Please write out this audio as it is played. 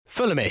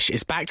Fulhamish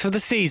is backed for the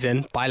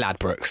season by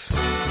Ladbrokes.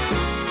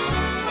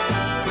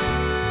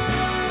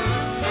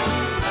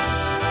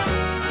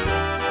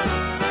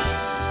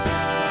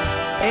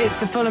 It's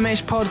the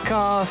Fulhamish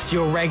podcast,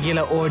 your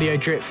regular audio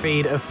drip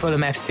feed of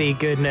Fulham FC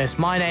goodness.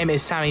 My name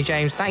is Sammy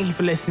James. Thank you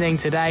for listening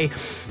today.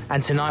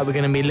 And tonight we're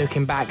going to be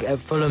looking back at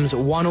Fulham's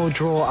 1-1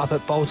 draw up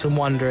at Bolton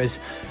Wanderers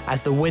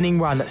as the winning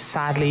run that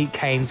sadly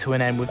came to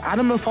an end with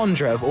Adam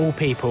Lafondra, of all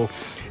people,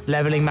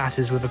 levelling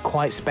matters with a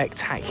quite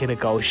spectacular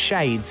goal.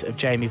 Shades of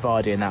Jamie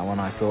Vardy in that one,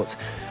 I thought.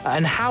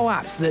 And how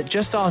apt that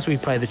just after we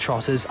play the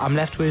Trotters, I'm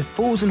left with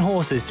fools and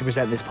horses to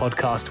present this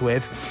podcast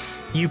with.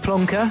 You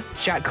plonker,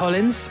 it's Jack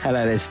Collins.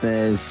 Hello,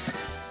 listeners.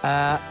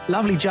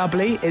 Lovely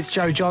jubbly, it's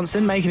Joe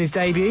Johnson making his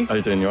debut. How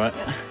you doing, you right?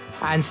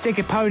 And stick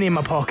a pony in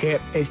my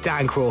pocket, it's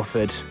Dan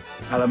Crawford.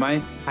 Hello,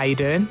 mate. How you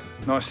doing?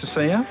 Nice to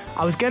see you.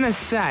 I was going to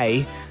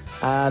say,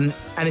 and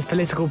his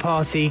political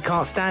party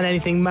can't stand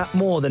anything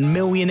more than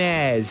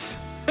millionaires.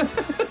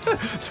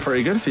 It's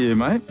pretty good for you,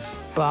 mate.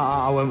 But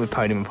I went with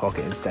pony in my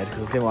pocket instead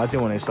because I didn't want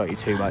to insult you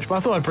too much. But I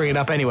thought I'd bring it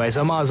up anyway,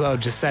 so I might as well have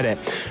just said it.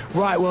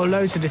 Right, well,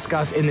 loads to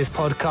discuss in this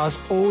podcast.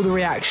 All the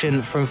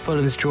reaction from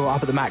Fulham's draw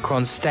up at the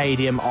Macron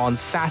Stadium on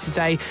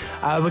Saturday.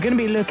 We're going to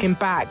be looking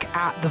back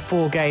at the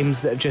 4 games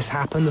that have just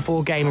happened, the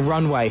 4-game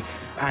runway,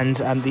 and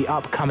the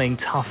upcoming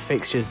tough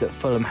fixtures that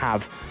Fulham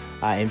have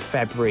in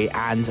February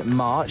and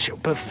March.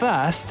 But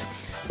first,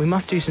 we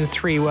must do some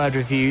 3-word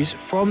reviews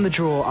from the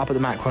draw up at the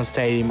Macron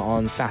Stadium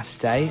on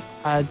Saturday.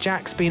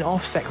 Jack's been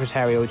off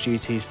secretarial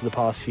duties for the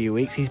past few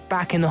weeks. He's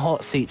back in the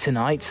hot seat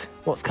tonight.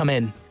 What's come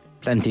in?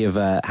 Plenty of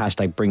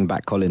hashtag bring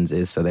back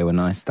Collinses, so they were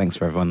nice. Thanks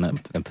for everyone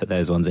that put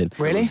those ones in.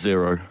 Really?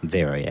 Zero,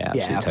 yeah.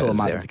 Yeah, I thought it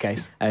might be the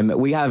case.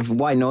 We have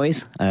White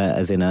Noise,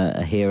 as in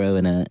a hero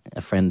and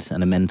a friend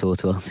and a mentor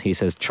to us. He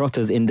says,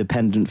 Trotter's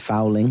independent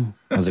fouling.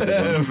 That was a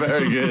good one.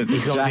 Very good.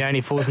 He's got the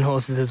only fools and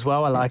horses as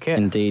well. I like it.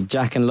 Indeed.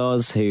 Jack and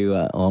Loz, who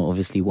are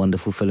obviously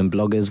wonderful Fulham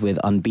bloggers, with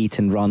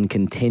unbeaten run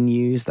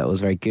continues. That was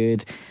very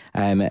good.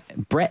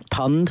 Brett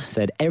Pund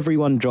said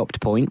everyone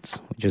dropped points,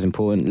 which was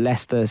important.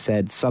 Leicester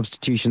said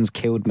substitutions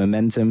killed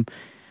momentum,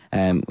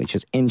 which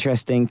was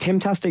interesting.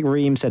 Tim-tastic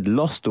Ream said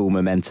lost all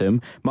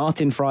momentum.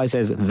 Martin Fry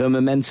says the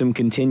momentum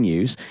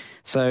continues.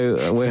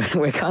 So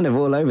we're kind of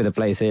all over the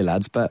place here,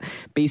 lads. But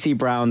BC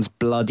Browns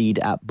bloodied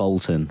at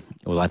Bolton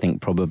was, I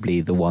think, probably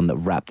the one that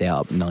wrapped it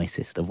up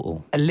nicest of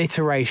all.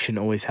 Alliteration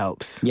always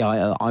helps.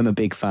 Yeah, I'm a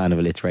big fan of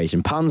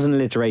alliteration. Puns and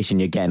alliteration,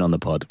 you're getting on the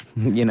pod.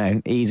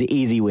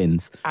 Easy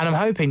wins. And I'm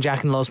hoping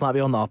Jack and Loz might be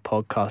on our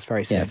podcast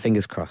very soon. Yeah,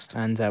 fingers crossed.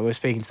 And we're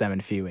speaking to them in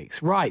a few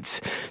weeks. Right,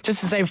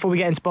 just to say before we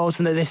get into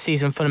Bolton that this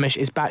season Fulhamish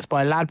is backed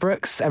by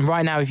Ladbrokes. And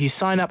right now, if you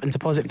sign up and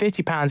deposit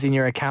 £50 in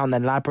your account,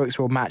 then Ladbrokes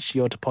will match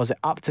your deposit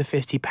up to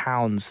 £50.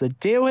 The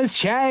deal has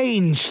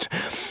changed.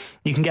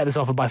 You can get this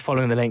offer by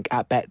following the link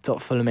at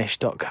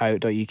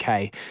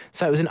bet.fulhamish.co.uk.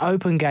 So it was an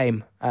open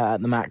game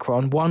at the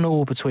Macron,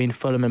 1-1 between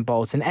Fulham and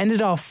Bolton. Ended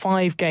our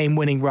 5-game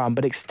winning run,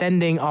 but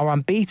extending our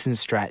unbeaten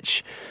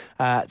stretch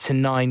to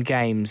 9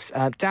 games.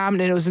 Damn,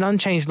 it was an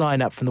unchanged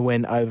lineup from the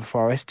win over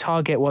Forest.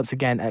 Target once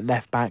again at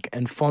left back,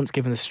 and Font's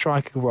given the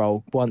striker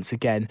role once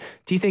again.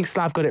 Do you think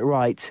Slav got it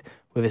right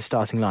with his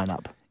starting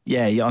lineup?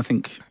 Yeah, I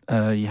think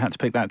you had to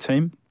pick that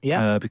team.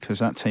 Yeah. Because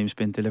that team's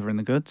been delivering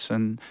the goods.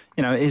 And,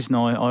 it is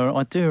nice.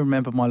 I do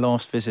remember my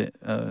last visit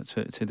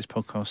to this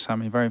podcast,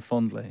 Sammy, very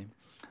fondly.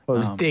 Well, it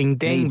was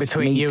ding-ding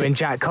between you and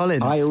Jack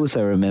Collins. I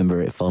also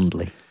remember it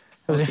fondly.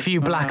 There was a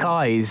few black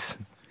eyes.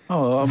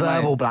 Oh,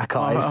 verbal black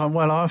eyes.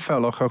 I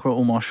felt like I got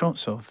all my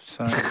shots off.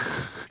 So,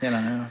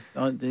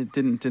 it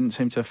didn't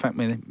seem to affect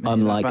me.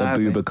 Unlike a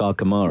Boubacar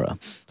Kamara,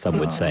 some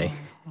would say.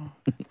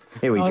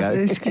 Here we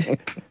go.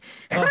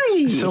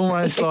 It's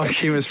almost like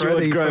she was George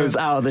ready. Groves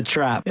out of the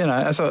trap.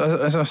 As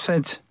I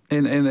said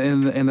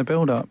in the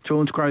build-up,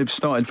 George Groves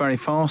started very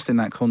fast in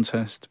that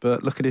contest,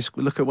 but look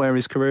at where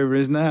his career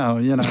is now.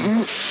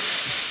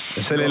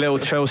 The silly little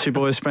Chelsea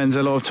boy spends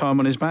a lot of time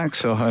on his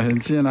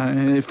backside.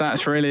 If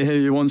that's really who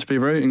you want to be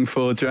rooting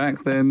for,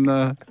 Jack, then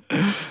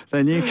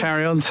you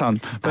carry on, son.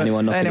 But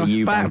anyone knocking anyway,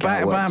 you back to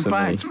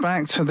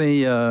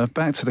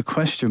the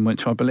question,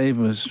 which I believe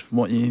was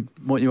what you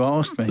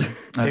asked me.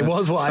 It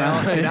was what I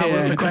asked you. That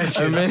was the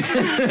question.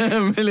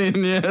 A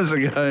million years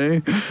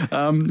ago,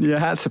 you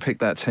had to pick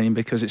that team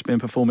because it's been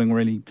performing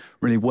really,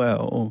 really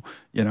well.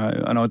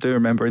 And I do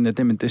remember in the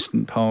dim and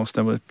distant past,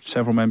 there were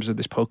several members of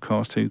this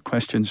podcast who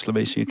questioned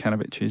Slavisa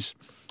Jukanovic's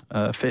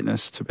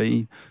fitness to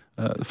be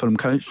the Fulham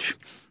coach.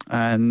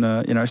 And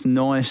it's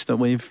nice that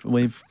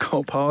we've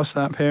got past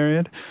that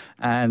period,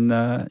 and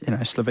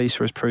Slavisa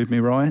has proved me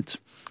right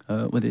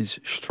with his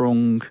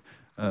strong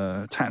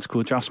tactical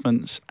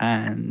adjustments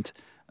and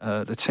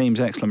the team's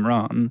excellent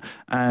run.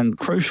 And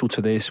crucial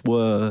to this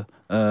were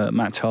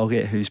Matt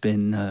Targett, who's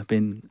been a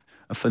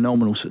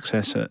phenomenal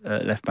success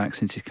at left back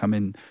since he's come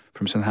in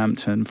from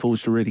Southampton,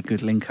 forged a really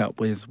good link up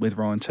with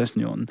Ryan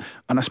Sessegnon.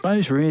 And I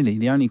suppose really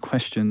the only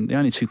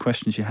two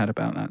questions you had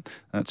about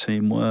that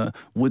team were,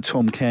 would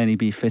Tom Cairney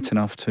be fit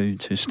enough to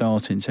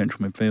start in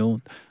central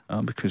midfield?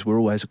 because we're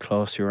always a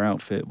classier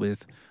outfit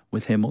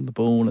with him on the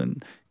ball,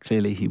 and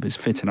clearly he was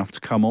fit enough to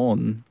come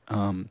on,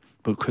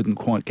 but couldn't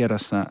quite get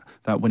us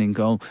that winning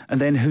goal. And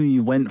then who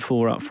you went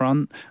for up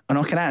front, and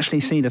I can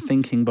actually see the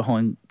thinking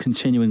behind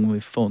continuing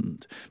with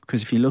Font,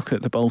 because if you look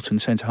at the Bolton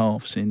centre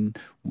halves in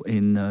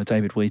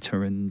David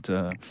Wheater and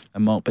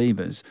Mark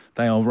Beavers,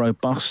 they are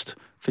robust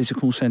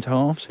physical centre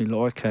halves who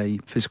like a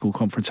physical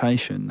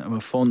confrontation.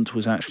 And Font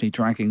was actually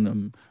dragging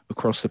them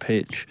across the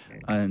pitch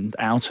and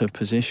out of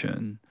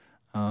position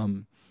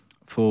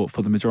for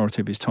the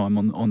majority of his time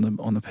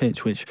on the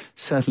pitch, which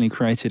certainly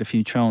created a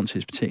few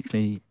chances,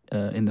 particularly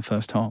in the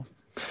first half.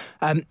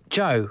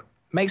 Joe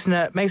makes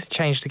a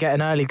change to get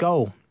an early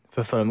goal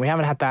for Fulham. We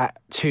haven't had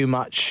that too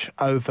much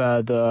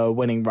over the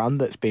winning run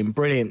that's been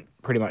brilliant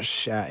pretty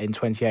much in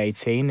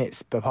 2018.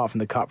 It's, apart from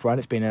the cup run,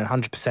 it's been a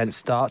 100%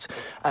 start.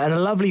 And a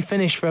lovely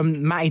finish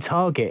from Matty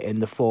Targett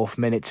in the 4th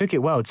minute. Took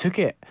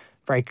it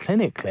very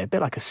clinically, a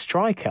bit like a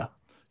striker.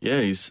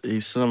 Yeah,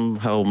 he's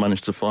somehow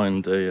managed to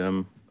find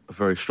a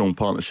very strong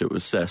partnership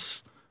with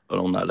Cess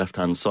along that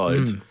left-hand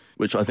side,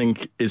 which I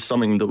think is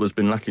something that was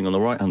been lacking on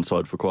the right-hand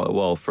side for quite a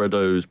while.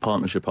 Fredo's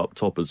partnership up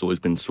top has always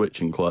been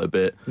switching quite a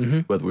bit,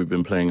 whether we've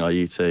been playing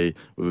Ayite,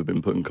 whether we've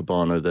been putting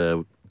Cabano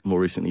there, more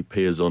recently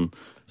Piers on.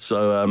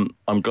 So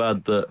I'm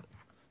glad that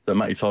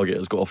Matty Targett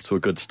has got off to a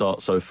good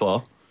start so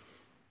far.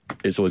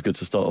 It's always good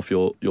to start off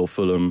your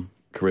Fulham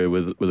career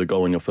with a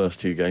goal in your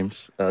first 2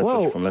 games,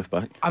 especially from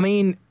left-back. I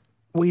mean,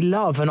 we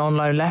love an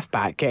on-loan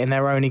left-back getting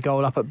their only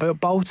goal up at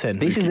Bolton.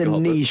 This is a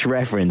niche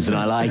reference, and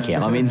I like it.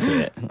 I'm into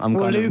it.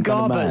 Luke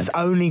Garbutt's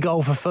only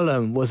goal for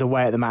Fulham was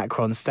away at the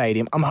Macron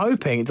Stadium. I'm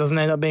hoping it doesn't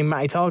end up being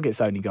Matty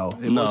Targett's only goal.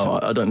 No,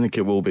 I don't think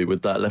it will be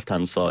with that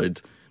left-hand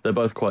side. They're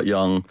both quite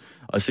young.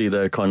 I see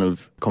they're kind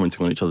of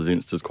commenting on each other's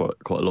Instas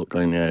quite a lot,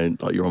 going,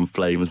 like you're on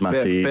flames,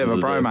 Matty. Bit of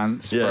a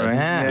bromance.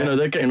 Yeah.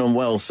 They're getting on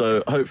well,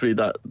 so hopefully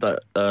that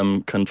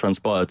can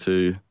transpire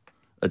to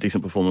a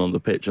decent performance on the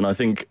pitch. And I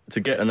think to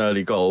get an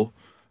early goal,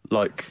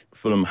 like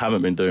Fulham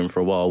haven't been doing for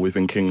a while, we've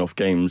been kicking off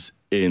games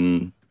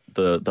in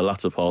the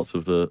latter parts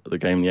of the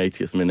game, the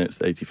 80th minute,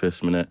 the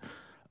 85th minute.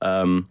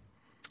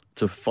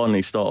 To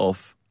finally start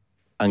off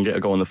and get a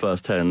goal in the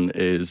first 10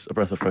 is a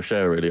breath of fresh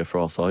air, really, for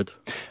our side.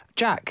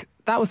 Jack,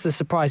 that was the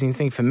surprising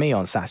thing for me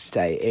on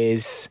Saturday,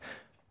 is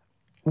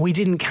we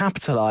didn't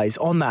capitalise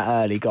on that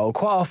early goal.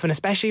 Quite often,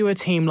 especially with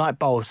a team like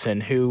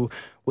Bolton, who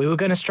we were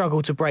going to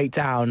struggle to break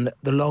down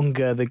the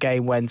longer the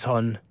game went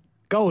on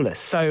goalless.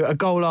 So a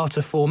goal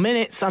after 4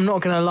 minutes, I'm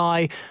not going to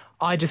lie,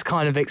 I just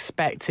kind of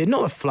expected,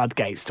 not the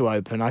floodgates to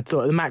open. I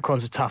thought the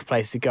Macron's a tough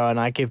place to go, and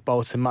I give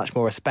Bolton much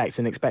more respect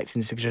and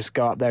expecting to just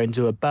go up there and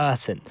do a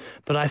Burton.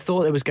 But I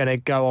thought it was going to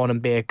go on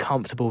and be a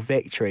comfortable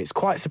victory. It's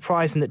quite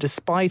surprising that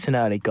despite an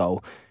early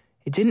goal,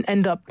 it didn't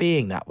end up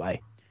being that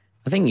way.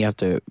 I think you have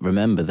to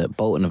remember that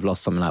Bolton have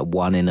lost something like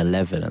 1 in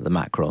 11 at the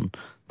Macron.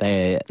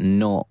 They're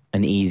not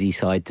an easy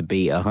side to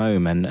beat at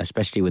home, and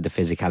especially with the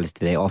physicality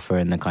they offer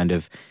and the kind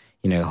of,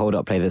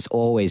 hold-up play that's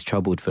always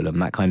troubled Fulham,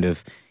 that kind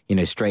of,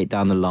 straight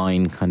down the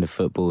line kind of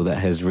football that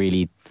has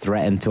really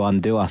threatened to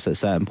undo us at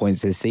certain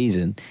points this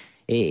season.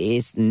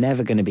 It's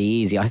never going to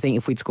be easy. I think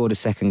if we'd scored a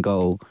second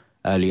goal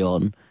early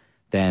on,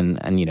 then,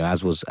 and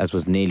as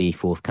was nearly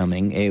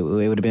forthcoming, it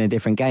would have been a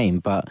different game.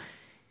 But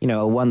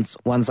once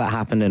that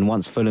happened, and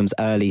once Fulham's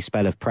early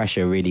spell of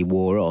pressure really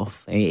wore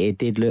off, it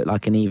did look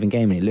like an even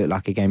game, and it looked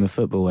like a game of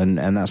football. And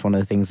that's one of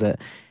the things that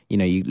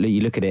you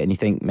look at it and you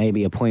think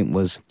maybe a point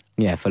was.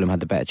 Yeah, Fulham had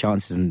the better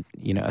chances, and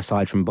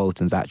aside from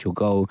Bolton's actual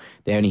goal,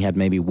 they only had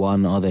maybe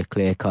one other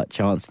clear-cut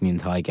chance in the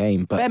entire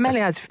game. But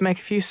Melly had to make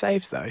a few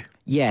saves, though.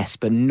 Yes,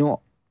 but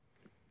not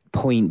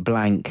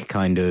point-blank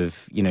kind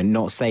of,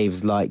 not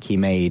saves like he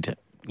made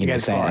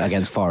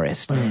against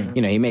Forest.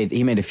 He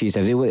made a few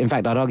saves. In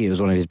fact, I'd argue it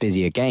was one of his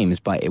busier games,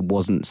 but it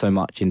wasn't so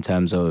much in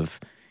terms of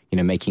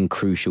making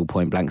crucial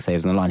point-blank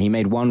saves on the line. He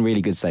made one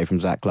really good save from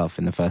Zach Clough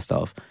in the first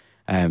half.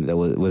 That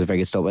was a very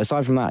good stop. But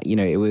aside from that,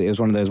 it was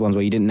one of those ones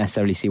where you didn't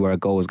necessarily see where a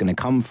goal was going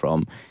to come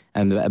from,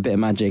 and a bit of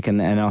magic.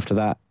 And after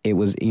that, it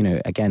was,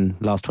 again,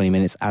 last 20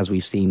 minutes, as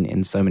we've seen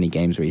in so many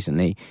games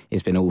recently,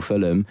 it's been all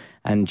Fulham.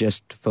 And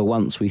just for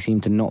once, we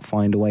seem to not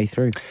find a way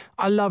through.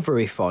 I love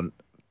Rui Font,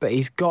 but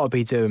he's got to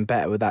be doing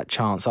better with that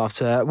chance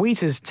after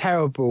Wheater's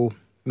terrible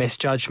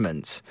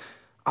misjudgments.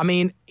 I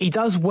mean, he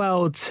does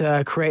well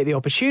to create the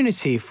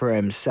opportunity for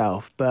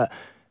himself, but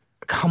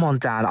come on,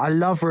 Dan. I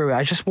love Rui.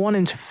 I just want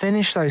him to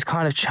finish those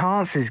kind of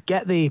chances.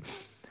 Get the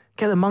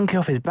monkey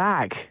off his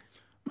back.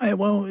 Mate,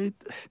 well,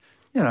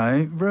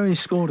 Rui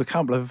scored a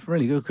couple of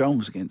really good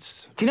goals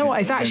against. Do you know what?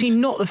 It's actually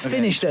not the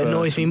finish that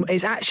annoys me.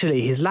 It's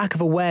actually his lack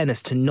of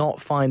awareness to not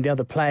find the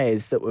other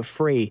players that were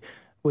free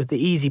with the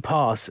easy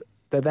pass,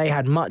 that they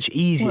had much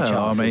easier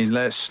chances. I mean,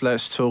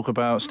 let's talk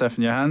about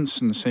Stefan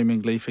Johansson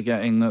seemingly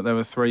forgetting that there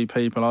were 3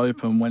 people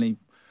open when he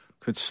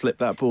could slip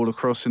that ball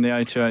across in the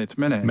 88th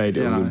minute. Made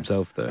it all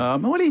himself, though.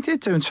 Well, he did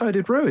do, and so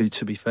did Rui,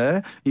 to be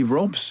fair. He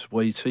robs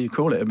Wheater. You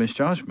call it a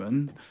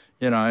misjudgment.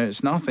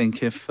 It's nothing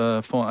if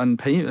Font, and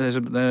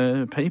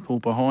there are people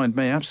behind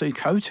me absolutely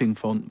coating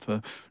Font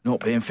for not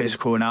being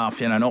physical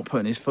enough, not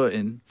putting his foot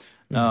in.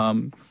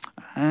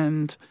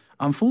 And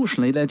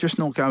unfortunately, they're just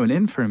not going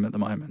in for him at the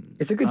moment.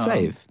 It's a good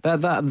save.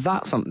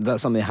 That's something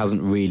that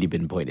hasn't really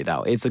been pointed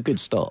out. It's a good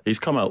stop. He's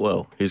come out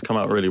well. He's come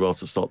out really well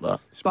to stop that.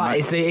 But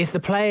it's the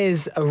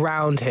players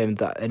around him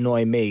that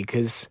annoy me,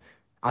 because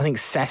I think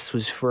Cess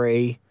was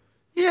free.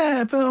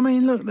 Yeah, but I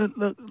mean,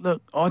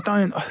 look. I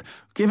don't.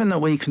 Given that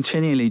we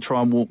continually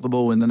try and walk the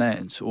ball in the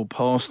net or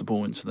pass the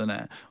ball into the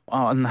net,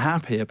 I'm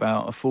unhappy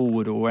about a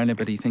forward or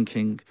anybody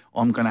thinking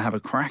I'm going to have a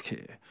crack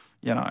here.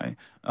 You know,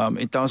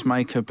 it does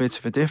make a bit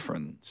of a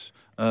difference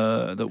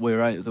that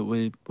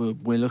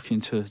we're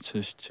looking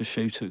to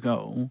shoot a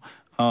goal.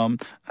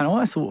 And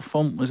I thought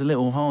Font was a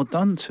little hard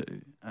done to,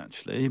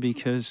 actually,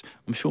 because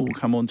I'm sure we'll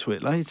come on to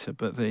it later.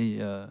 But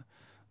the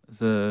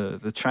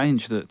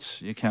change that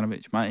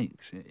Jokanovic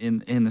makes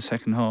in the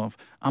second half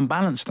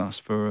unbalanced us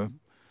for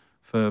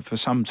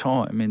some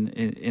time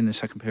in the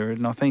second period,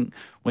 and I think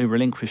we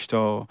relinquished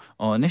our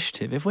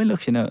initiative. If we're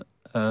looking at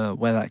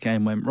where that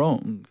game went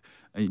wrong,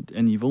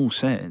 and you've all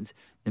said,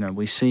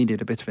 we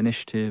ceded a bit of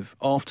initiative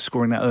after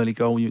scoring that early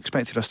goal. You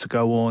expected us to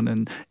go on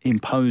and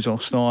impose our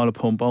style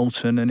upon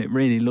Bolton, and it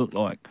really looked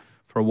like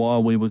for a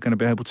while we were going to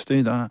be able to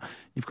do that.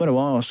 You've got to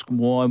ask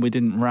why we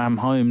didn't ram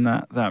home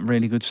that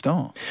really good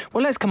start.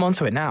 Well, let's come on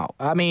to it now.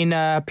 I mean,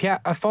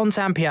 Font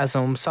and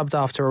Piazon subbed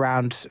after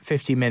around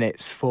 50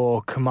 minutes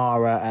for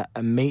Kamara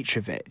and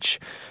Mitrovic.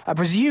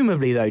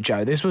 Presumably, though,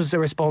 Joe, this was a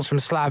response from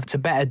Slav to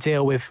better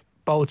deal with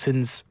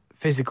Bolton's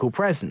physical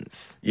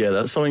presence. Yeah,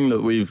 that's something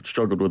that we've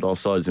struggled with our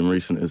sides in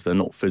recent, is they're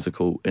not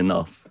physical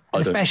enough.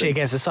 Especially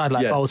against a side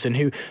like Bolton,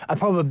 who are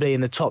probably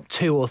in the top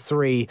 2 or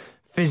 3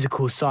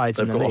 physical sides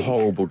in the league. They've got a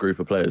horrible group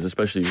of players,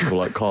 especially people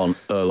like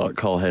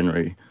Carl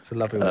Henry. It's a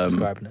lovely way of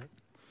describing it.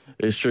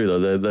 It's true,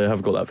 though. They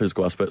have got that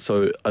physical aspect.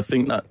 So I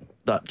think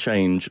that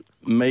change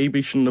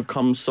maybe shouldn't have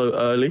come so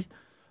early.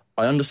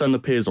 I understand the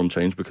Piazon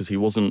change because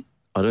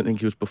I don't think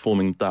he was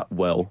performing that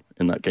well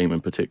in that game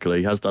in particular.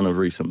 He has done of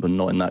recent, but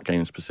not in that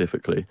game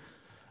specifically.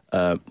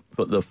 But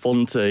the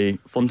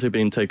Fonte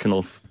being taken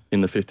off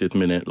in the 50th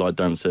minute, like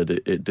Dan said,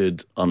 it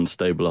did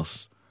unstable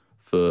us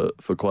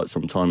for quite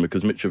some time,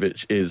 because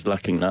Mitrovic is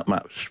lacking that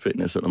match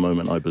fitness at the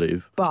moment, I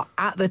believe. But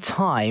at the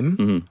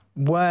time,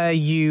 were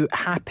you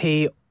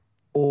happy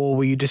or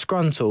were you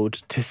disgruntled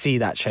to see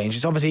that change?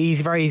 It's obviously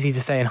very easy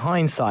to say in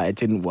hindsight it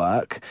didn't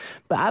work,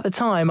 but at the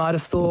time I'd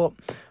have thought,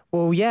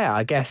 well, yeah,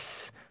 I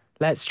guess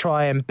let's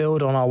try and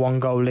build on our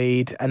 1-goal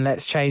lead and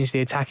let's change the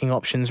attacking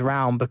options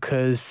round,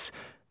 because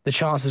the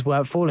chances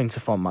weren't falling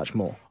to Font much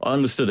more. I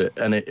understood it,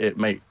 and it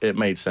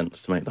made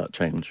sense to make that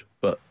change,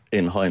 but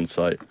in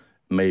hindsight,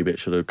 maybe it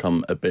should have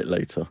come a bit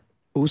later.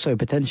 Also,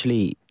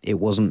 potentially, it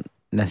wasn't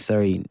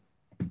necessary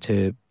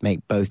to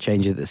make both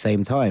changes at the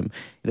same time.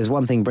 There's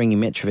one thing bringing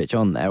Mitrovic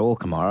on there, or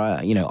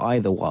Kamara,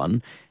 either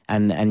one,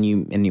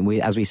 and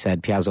we, as we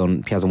said,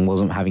 Piazon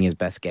wasn't having his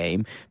best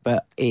game,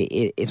 but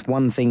it's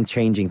one thing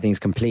changing things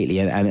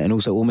completely, and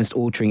also almost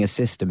altering a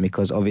system,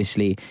 because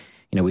obviously,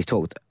 we've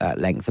talked at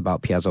length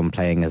about Piazon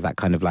playing as that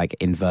kind of like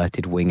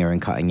inverted winger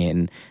and cutting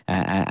in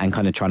and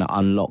kind of trying to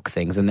unlock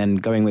things, and then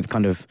going with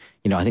kind of,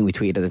 I think we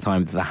tweeted at the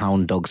time that the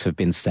hound dogs have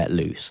been set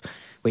loose,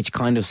 which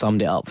kind of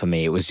summed it up for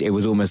me. It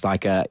was almost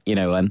like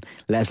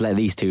let's let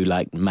these two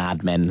like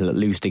madmen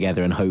loose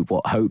together and hope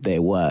that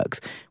it works.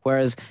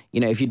 Whereas,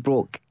 if you'd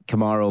brought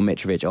Kamara or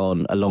Mitrovic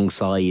on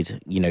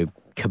alongside,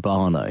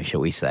 Cabano,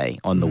 shall we say,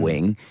 on the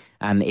wing,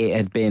 and it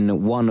had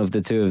been one of the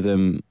two of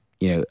them,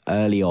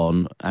 early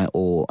on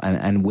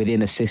and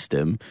within a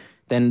system,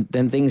 then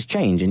things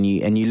change, and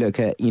you look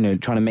at trying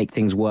to make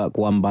things work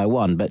one by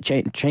one. But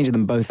changing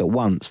them both at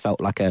once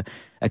felt like a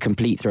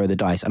complete throw of the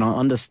dice. And I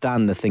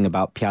understand the thing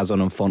about Piazon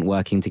and Font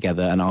working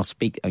together, and I'll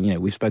speak.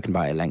 We've spoken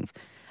about it at length,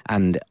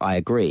 and I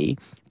agree.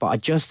 But I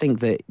just think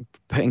that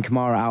putting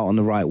Kamara out on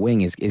the right wing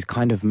is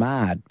kind of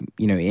mad.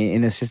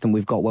 In the system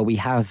we've got, where we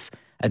have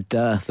a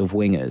dearth of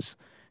wingers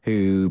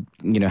who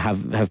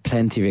have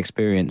plenty of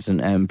experience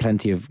and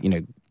plenty of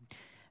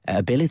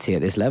ability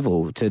at this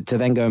level, to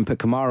then go and put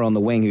Kamara on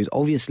the wing, who's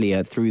obviously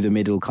a through the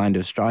middle kind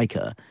of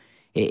striker.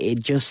 It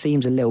just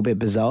seems a little bit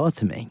bizarre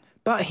to me.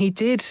 But he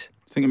did.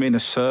 I think you mean a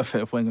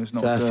surfeit of wingers,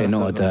 not surfeit, a dearth.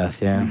 Not a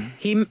dearth, yeah.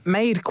 He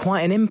made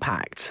quite an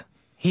impact.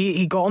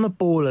 He got on the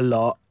ball a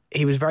lot.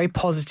 He was very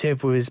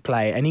positive with his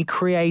play, and he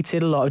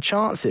created a lot of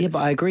chances. Yeah, but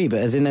I agree. But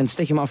as in, then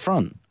stick him up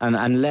front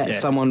and let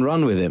someone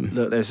run with him.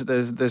 Look,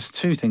 there's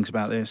two things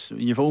about this.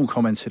 You've all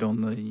commented on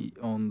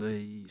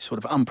the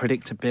sort of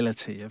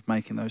unpredictability of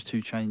making those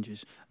two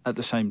changes at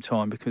the same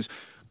time, because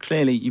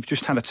clearly you've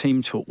just had a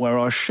team talk where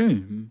I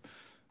assume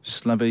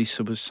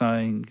Slavisa was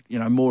saying,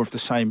 more of the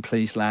same,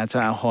 please, lads,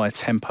 at a higher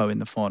tempo in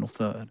the final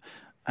third.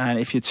 And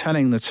if you're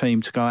telling the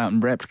team to go out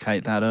and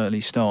replicate that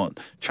early start,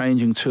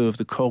 changing two of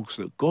the cogs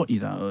that got you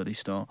that early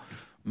start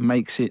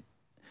makes it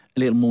a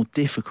little more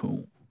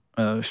difficult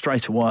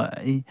straight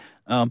away.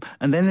 And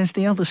then there's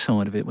the other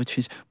side of it, which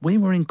is we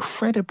were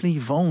incredibly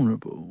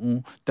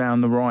vulnerable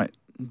down the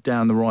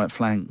right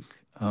flank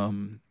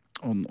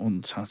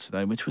on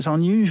Saturday, which was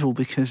unusual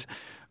because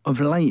of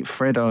late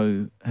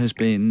Fredo has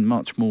been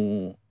much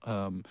more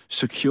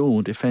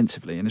secure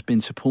defensively and has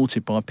been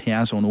supported by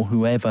Piazon or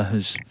whoever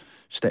has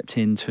stepped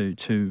in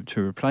to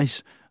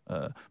replace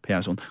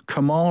Piazon.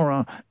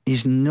 Kamara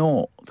is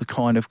not the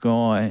kind of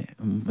guy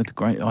with the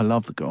great. I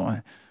love the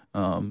guy,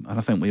 and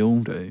I think we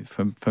all do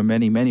for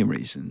many, many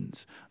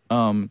reasons.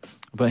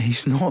 But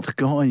he's not the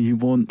guy you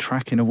want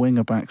tracking a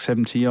winger back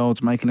 70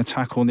 yards, making a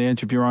tackle on the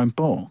edge of your own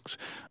box.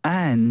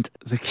 And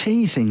the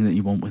key thing that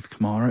you want with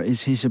Kamara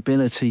is his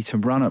ability to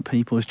run at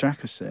people, as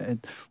Jack has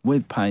said,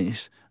 with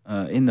pace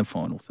in the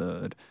final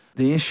third.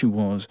 The issue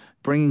was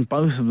bringing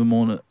both of them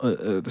on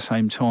at the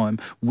same time.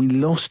 We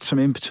lost some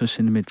impetus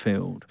in the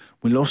midfield.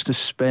 We lost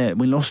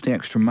the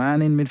extra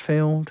man in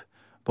midfield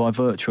by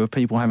virtue of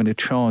people having to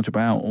charge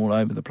about all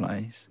over the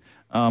place.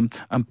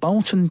 And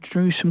Bolton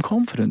drew some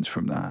confidence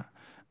from that.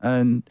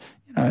 And,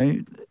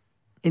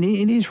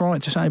 it is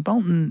right to say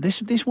Bolton,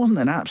 this wasn't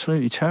an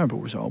absolutely terrible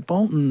result.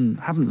 Bolton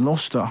haven't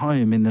lost at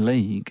home in the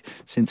league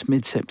since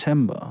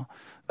mid-September.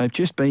 They've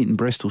just beaten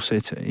Bristol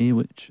City,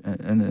 which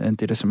and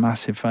did us a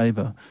massive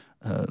favour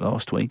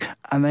last week.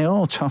 And they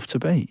are tough to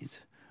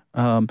beat.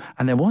 And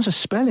there was a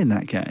spell in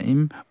that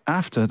game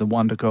after the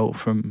wonder goal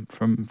from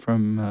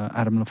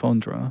Adam Le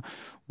Fondre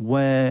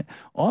where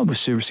I was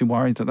seriously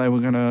worried that they were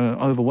going to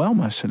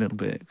overwhelm us a little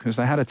bit because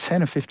they had a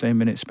 10 or 15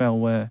 minute spell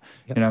where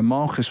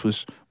Marcus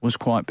was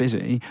quite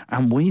busy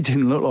and we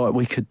didn't look like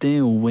we could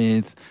deal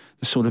with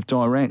the sort of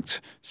direct,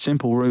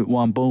 simple route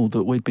one ball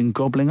that we'd been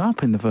gobbling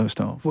up in the first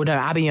half. Well, no,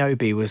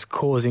 Abiobi was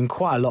causing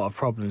quite a lot of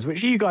problems,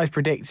 which you guys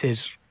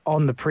predicted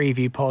on the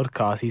preview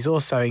podcast. He's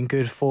also in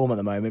good form at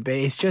the moment, but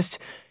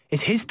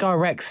it's his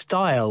direct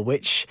style,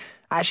 which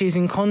actually is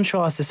in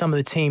contrast to some of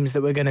the teams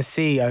that we're going to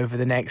see over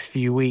the next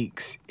few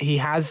weeks. He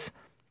has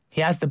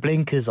the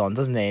blinkers on,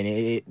 doesn't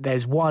he? And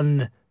there's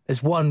one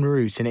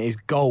route, and it is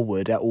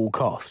goalward at all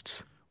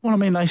costs. Well, I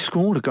mean, they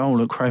scored a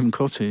goal at Craven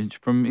Cottage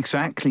from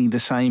exactly the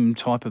same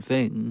type of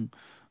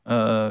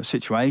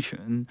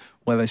situation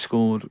where they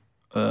scored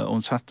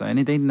on Saturday. And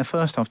indeed, in the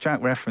first half,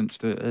 Jack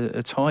referenced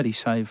a tidy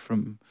save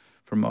from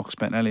Marcus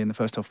Bettinelli in the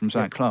first half from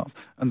Zach Clough.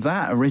 And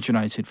that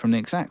originated from the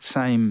exact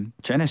same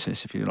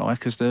genesis, if you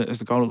like, as the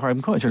goal at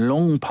Craven Cottage, a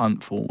long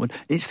punt forward.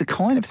 It's the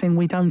kind of thing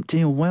we don't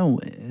deal well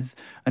with.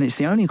 And it's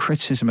the only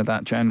criticism of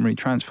that January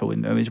transfer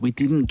window is we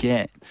didn't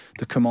get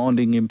the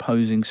commanding,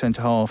 imposing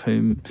centre-half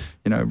whom,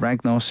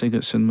 Ragnar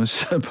Sigurdsson was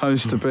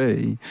supposed to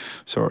be.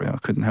 Sorry, I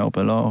couldn't help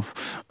but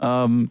laugh.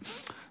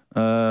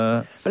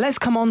 But let's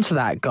come on to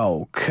that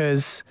goal,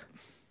 because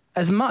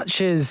as much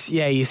as,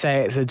 you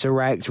say it's a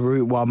direct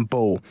route one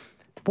ball,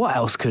 what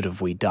else could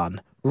have we done?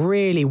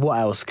 Really, what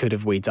else could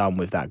have we done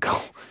with that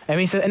goal? I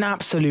mean, it's an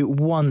absolute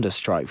wonder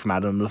strike from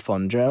Adam Le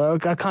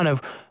Fondre, a kind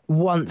of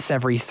once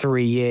every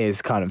 3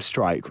 years kind of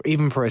strike,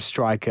 even for a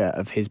striker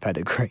of his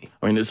pedigree.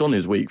 I mean, it's on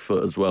his weak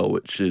foot as well,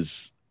 which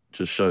just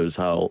shows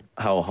how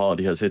hard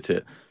he has hit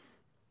it.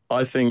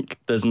 I think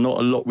there's not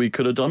a lot we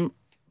could have done,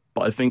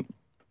 but I think,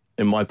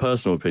 in my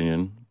personal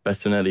opinion,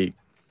 Bettinelli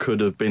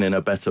could have been in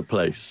a better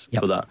place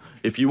for that.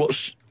 If you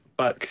watch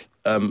back,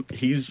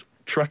 he's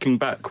tracking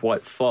back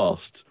quite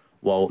fast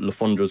while Le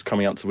Fondre's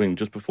coming out to wing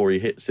just before he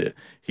hits it.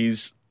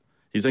 He's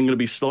then going to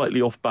be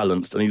slightly off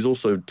balanced, and he's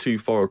also too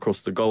far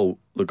across the goal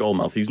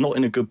mouth. He's not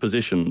in a good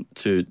position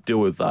to deal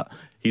with that.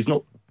 He's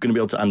not going to be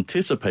able to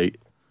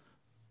anticipate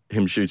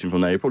him shooting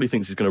from there. He probably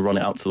thinks he's going to run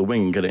it out to the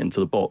wing and get it into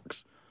the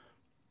box.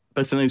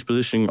 Bettinelli's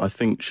positioning, I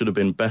think, should have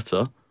been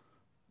better,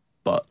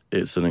 but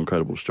it's an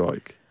incredible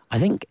strike. I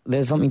think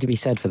there's something to be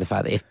said for the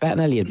fact that if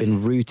Bettinelli had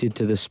been rooted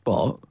to the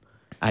spot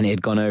and it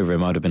had gone over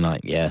him, I'd have been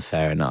like, yeah,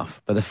 fair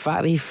enough. But the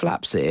fact that he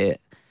flaps at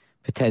it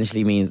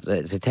potentially means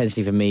that,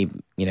 potentially for me,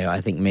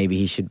 I think maybe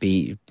he should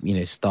be,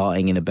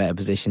 starting in a better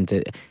position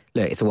to...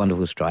 Look, it's a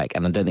wonderful strike,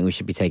 and I don't think we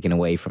should be taken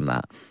away from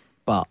that.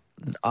 But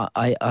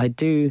I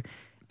do...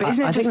 But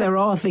isn't it I think there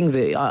are things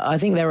that... I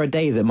think there are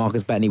days that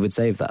Marcus Bettinelli would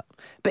save that.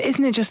 But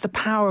isn't it just the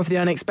power of the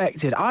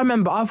unexpected? I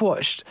remember I've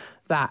watched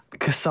that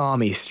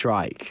Kasami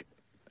strike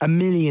a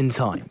million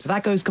times.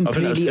 That goes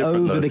completely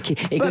over the key.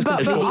 But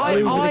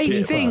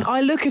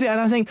I look at it and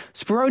I think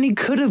Speroni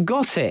could have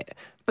got it,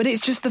 but it's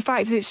just the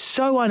fact that it's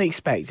so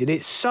unexpected,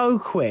 it's so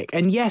quick.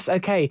 And yes,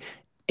 okay,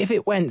 if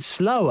it went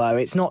slower,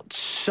 it's not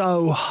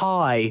so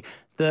high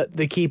that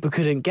the keeper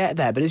couldn't get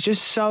there, but it's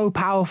just so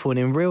powerful and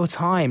in real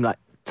time. Like,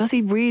 does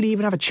he really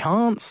even have a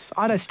chance?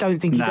 I just don't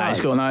think he does.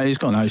 He's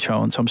got no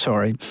chance. I'm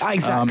sorry.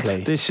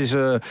 Exactly. This is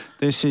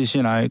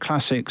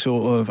classic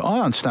sort of.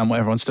 I understand what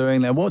everyone's doing.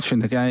 They're watching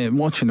the game,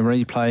 watching the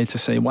replay to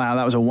see. Wow,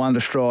 that was a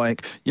wonder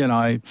strike.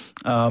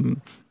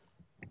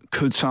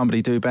 Could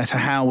somebody do better?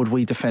 How would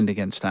we defend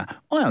against that?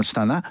 I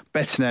understand that.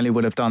 Bettinelli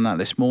would have done that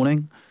this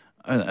morning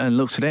and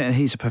looked at it, and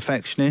he's a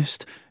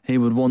perfectionist. He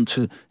would want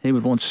to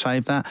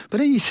save that. But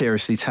are you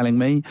seriously telling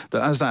me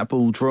that as that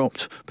ball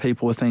dropped,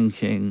 people were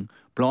thinking,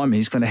 blimey,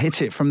 he's going to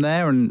hit it from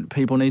there, and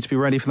people need to be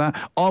ready for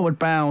that. I would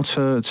bow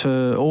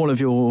to all of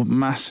your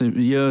massive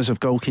years of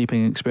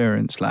goalkeeping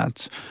experience,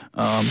 lads.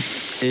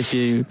 If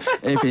you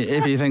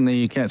think that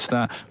you get to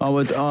that, I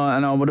would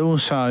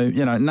also,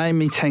 name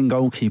me 10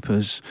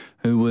 goalkeepers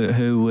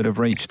who would have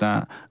reached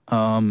that.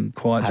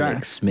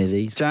 Alex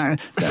Smithies. The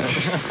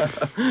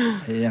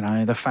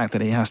fact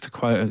that he has to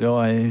quote a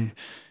guy who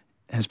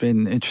has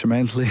been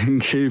instrumental in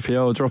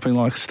QPR dropping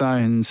like a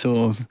stone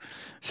sort of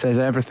says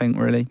everything,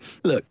 really.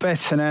 Look,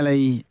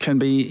 Bettinelli can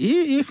be...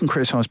 You can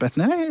criticise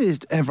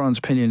Bettinelli. Everyone's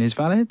opinion is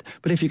valid.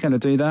 But if you're going to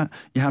do that,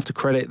 you have to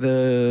credit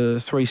the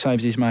 3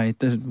 saves he's made.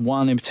 The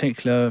one in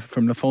particular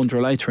from Le Fondre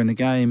later in the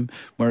game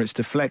where it's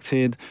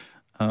deflected...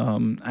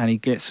 and he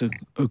gets a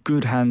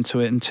good hand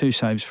to it, and 2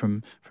 saves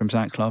from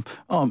Zach Club.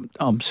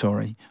 I'm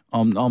sorry,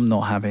 I'm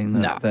not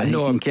having that. He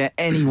can get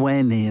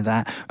anywhere near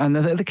that. And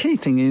the key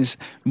thing is,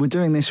 we're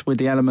doing this with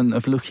the element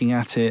of looking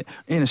at it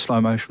in a slow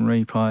motion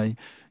replay.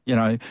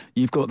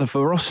 You've got the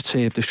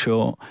ferocity of the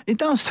shot. It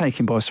does take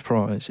him by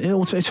surprise.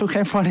 It took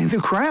everyone in the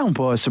ground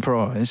by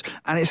surprise.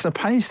 And it's the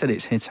pace that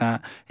it's hit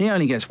at. He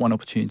only gets one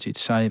opportunity to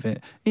save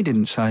it. He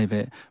didn't save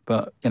it.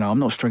 But, I'm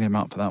not stringing him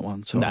up for that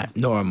one. Sorry. No,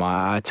 nor am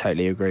I. I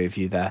totally agree with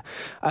you there.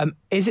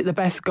 Is it the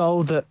best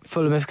goal that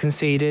Fulham have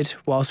conceded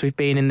whilst we've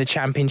been in the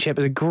Championship?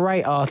 There's a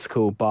great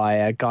article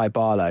by Guy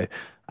Barlow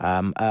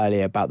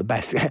earlier about the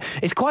best.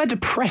 It's quite a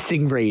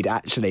depressing read,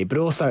 actually, but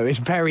also it's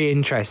very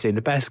interesting.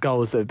 The best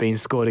goals that have been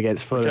scored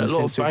against Fulham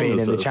since we've been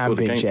in the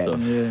Championship.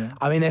 Yeah.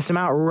 I mean, there's some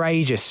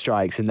outrageous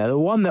strikes in there. The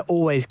one that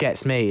always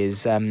gets me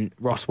is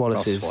Ross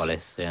Wallace's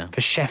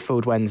for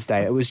Sheffield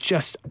Wednesday. It was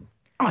just,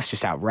 it's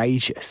just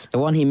outrageous. The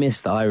one he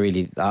missed that I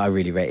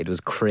really rated was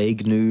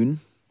Craig Noon.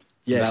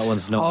 Yes. That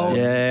one's not.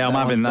 I'm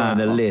having that on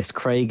the list.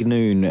 Craig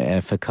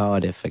Noon for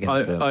Cardiff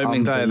against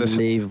opening day of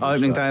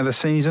the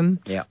season.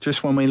 Yeah.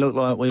 Just when we looked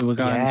like we were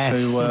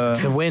going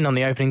to win on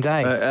the opening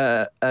day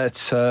at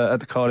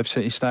the Cardiff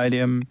City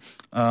Stadium.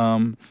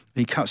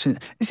 He cuts in.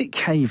 Is it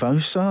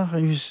Cavosa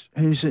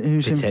who's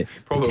in,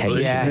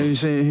 probably?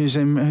 Yes. Who's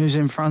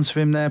in front of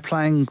him there,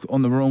 playing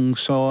on the wrong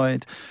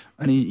side,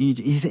 and he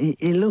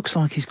it looks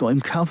like he's got him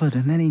covered,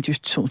 and then he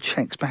just sort of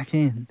checks back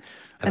in.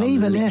 And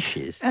even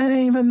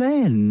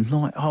then,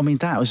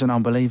 that was an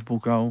unbelievable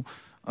goal.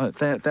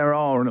 There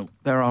are an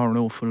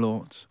awful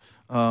lot.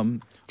 Do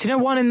you know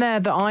one in there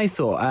that I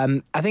thought?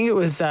 I think it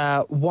was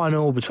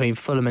 1-1 between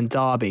Fulham and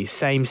Derby,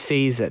 same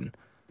season,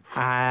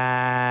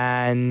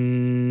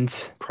 and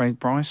Craig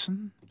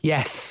Bryson.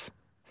 Yes,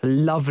 a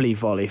lovely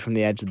volley from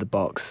the edge of the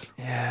box.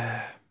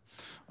 Yeah,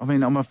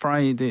 I'm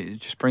afraid it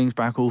just brings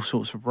back all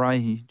sorts of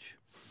rage.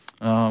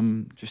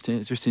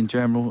 Just in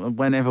general,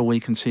 whenever we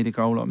concede a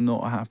goal, I'm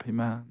not a happy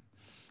man.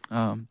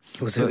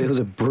 It was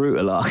a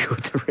brutal article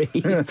to read.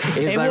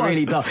 It's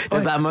really dark.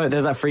 There's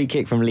that free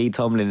kick from Lee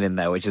Tomlin in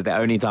there, which is the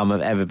only time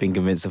I've ever been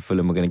convinced that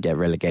Fulham were going to get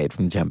relegated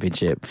from the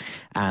Championship.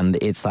 And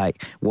it's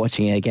like,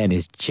 watching it again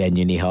is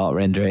genuinely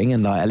heart-rendering.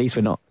 And at least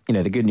we're not,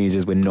 the good news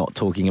is we're not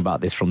talking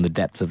about this from the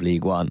depths of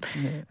League One.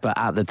 Yeah. But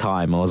at the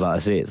time, I was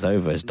like, it's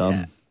over, it's done.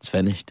 Yeah. It's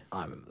finished.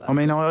 I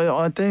remember that.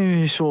 I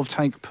do sort of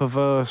take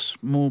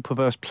more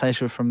perverse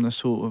pleasure from the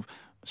sort of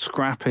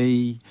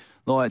scrappy,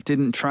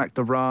 didn't track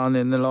the run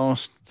in the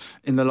last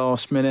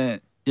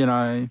minute,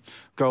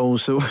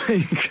 goals that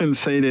we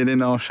conceded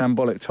in our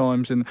shambolic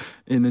times in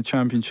the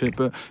Championship.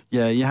 But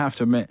yeah, you have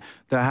to admit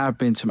there have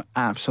been some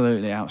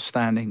absolutely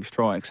outstanding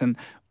strikes, and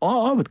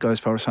I would go as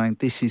far as saying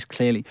this is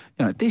clearly,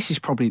 that is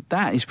probably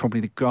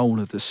the goal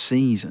of the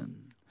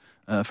season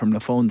from Le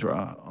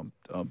Fondre.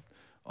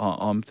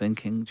 I'm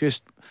thinking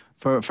just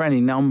for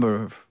any number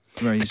of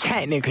reasons.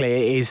 Technically,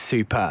 it is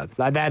superb.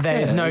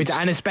 There is no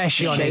doubt, and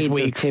especially on his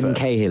week. Tim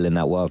Cahill in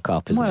that World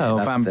Cup, isn't it?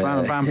 Van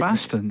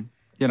Basten.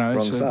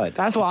 Wrong side.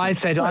 That's what I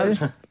said.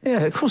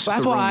 Yeah, of course.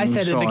 That's what I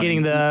said at the beginning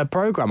of the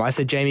programme. I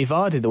said Jamie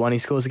Vardy, the one he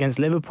scores against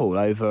Liverpool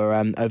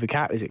over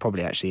Cap. Is it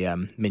probably actually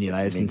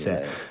Mignolet, isn't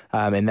it?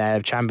 In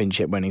their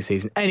Championship winning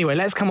season. Anyway,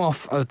 let's come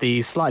off of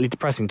the slightly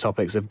depressing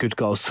topics of good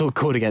goals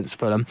scored against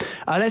Fulham.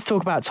 Let's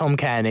talk about Tom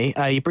Kearney.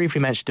 You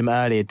briefly mentioned him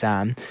earlier,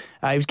 Dan.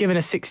 He was given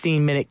a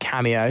 16-minute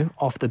cameo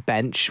off the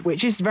bench,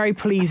 which is very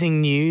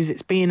pleasing news.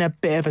 It's been a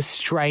bit of a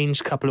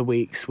strange couple of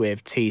weeks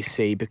with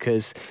TC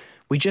because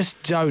we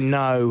just don't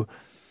know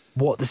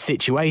what the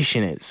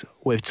situation is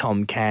with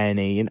Tom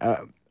Kearney.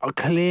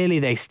 Clearly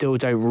they still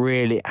haven't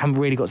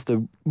really got to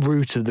the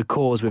root of the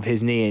cause with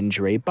his knee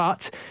injury,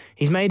 but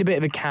he's made a bit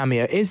of a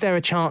cameo. Is there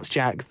a chance,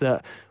 Jack,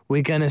 that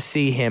we're going to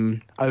see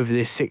him over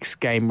this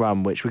 6-game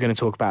run, which we're going to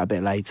talk about a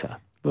bit later?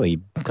 Well,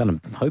 you kind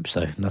of hope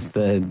so. That's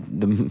the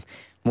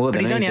more than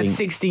But he's anything. only had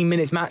 16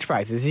 minutes match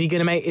practice. Is he going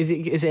to make? Is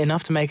it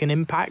enough to make an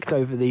impact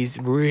over these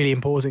really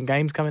important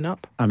games coming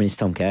up? I mean, it's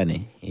Tom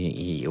Kearney.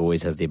 He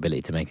always has the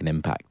ability to make an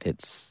impact.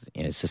 It's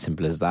as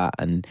simple as that.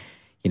 And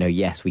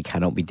yes, we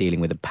cannot be dealing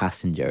with a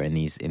passenger in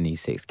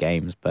these 6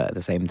 games. But at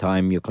the same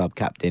time, your club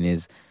captain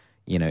is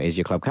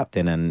your club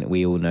captain, and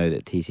we all know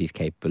that TC's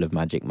capable of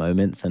magic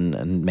moments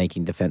and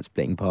making defence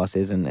splitting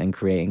passes and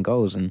creating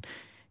goals. And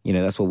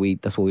that's what we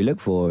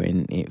look for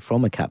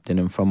from a captain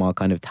and from our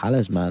kind of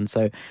talisman.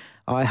 So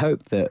I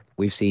hope that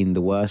we've seen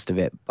the worst of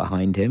it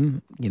behind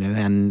him,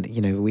 and,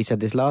 we said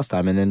this last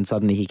time, and then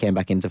suddenly he came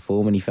back into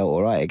form and he felt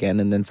all right again,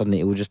 and then suddenly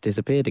it all just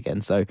disappeared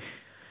again. So,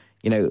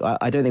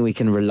 I don't think we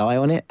can rely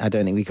on it. I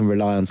don't think we can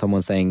rely on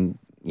someone saying,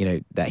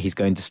 that he's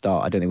going to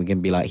start. I don't think we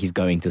can be like, he's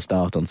going to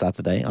start on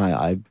Saturday.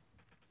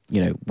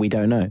 We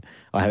don't know.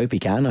 I hope he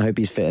can. I hope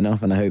he's fit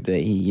enough, and I hope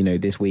that he,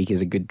 this week is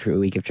a good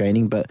week of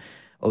training, but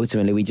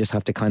ultimately we just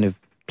have to kind of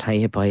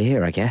play it by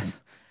ear, I guess.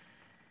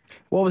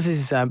 What was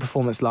his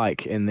performance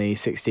like in the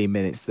 16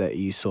 minutes that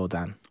you saw,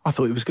 Dan? I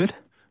thought he was good.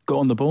 Got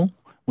on the ball.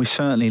 We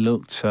certainly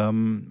looked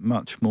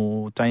much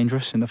more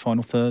dangerous in the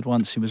final third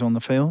once he was on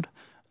the field.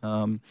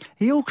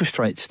 He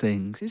orchestrates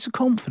things. It's a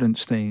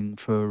confidence thing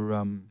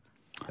for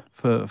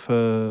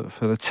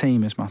the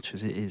team as much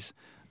as it is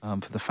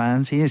for the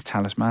fans. He is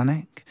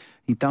talismanic.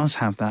 He does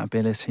have that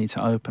ability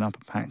to open up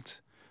a packed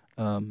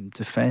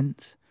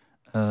defence.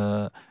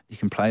 He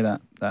can play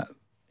that.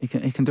 He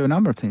can do a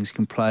number of things. He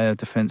can play a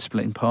defence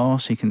splitting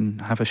pass. He can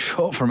have a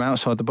shot from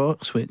outside the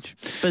box, which.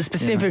 But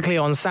specifically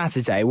on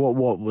Saturday,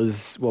 what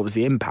was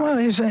the impact? Well,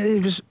 he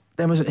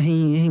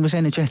was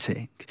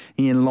energetic.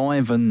 He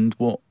enlivened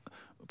what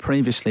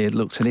previously had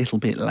looked a little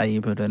bit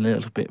laboured, a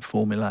little bit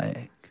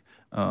formulaic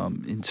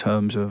in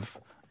terms of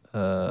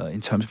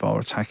our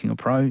attacking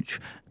approach.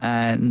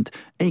 And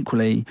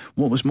equally,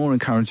 what was more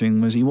encouraging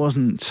was he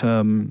wasn't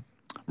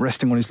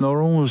resting on his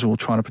laurels or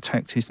trying to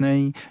protect his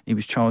knee. He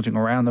was charging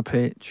around the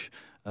pitch.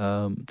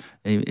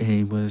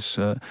 He was,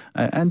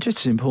 and just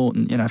as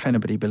important, if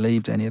anybody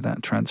believed any of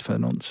that transfer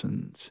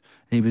nonsense,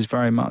 he was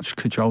very much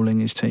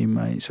cajoling his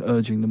teammates,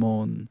 urging them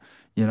on,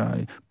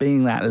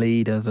 being that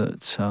leader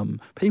that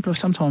people have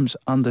sometimes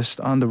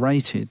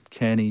underrated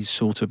Kearney's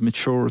sort of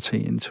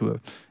maturity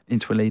into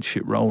a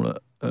leadership role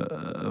at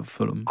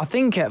Fulham. I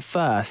think at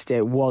first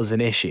it was an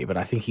issue, but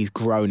I think he's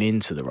grown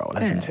into the role,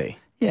 hasn't he?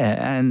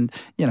 Yeah, and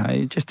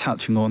just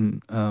touching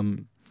on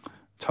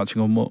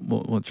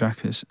what Jack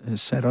has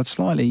said, I'd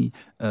slightly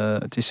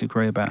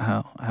disagree about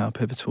how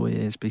pivotal he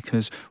is,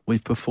 because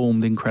we've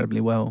performed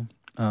incredibly well.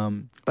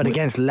 But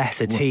against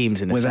lesser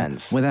teams, in a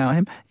sense. Without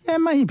him, yeah,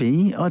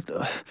 maybe.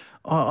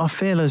 I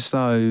feel as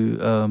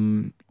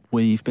though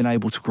we've been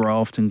able to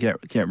graft and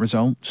get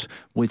results,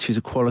 which is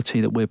a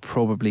quality that we're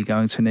probably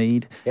going to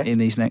need in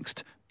these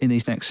next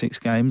 6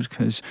 games,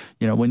 because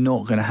we're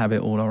not going to have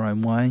it all our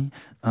own way.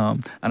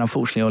 And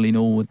unfortunately, Ollie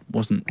Norwood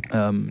wasn't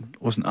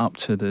up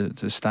to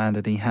the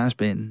standard he has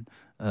been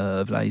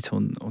of late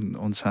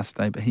on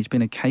Saturday, but he's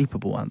been a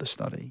capable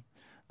understudy.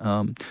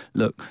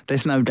 Look,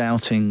 there's no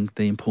doubting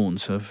the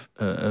importance of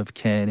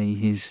Kearney.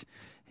 His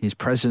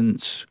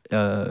presence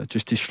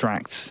just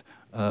distracts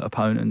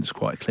opponents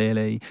quite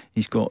clearly.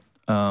 He's got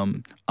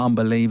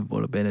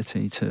unbelievable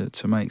ability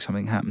to make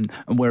something happen,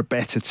 and we're a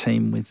better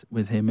team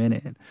with him in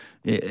it.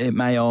 It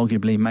may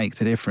arguably make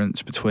the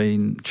difference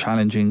between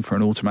challenging for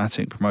an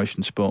automatic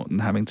promotion spot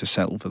and having to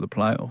settle for the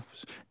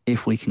playoffs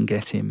if we can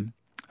get him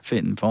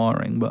fit and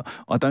firing. But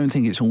I don't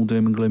think it's all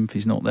doom and gloom if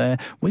he's not there.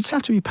 We just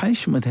have to be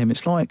patient with him.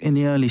 It's like in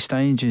the early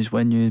stages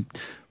when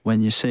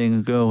you're seeing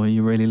a girl who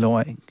you really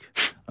like.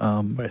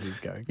 Where's this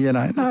going?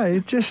 No,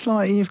 just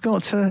like you've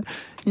got to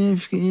be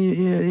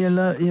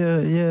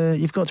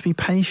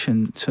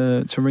patient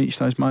to reach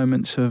those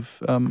moments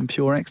of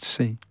pure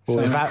ecstasy. Well,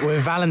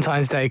 with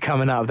Valentine's Day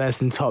coming up, there's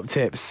some top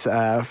tips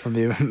from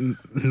the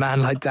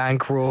man like Dan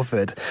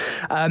Crawford.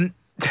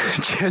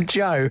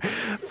 Joe,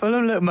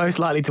 Fulham look most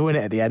likely to win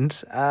it at the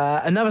end.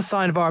 Another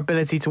sign of our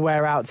ability to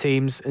wear out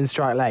teams and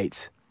strike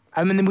late.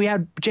 I mean, we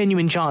had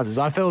genuine chances.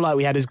 I feel like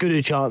we had as good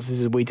a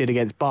chances as we did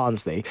against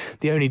Barnsley.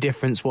 The only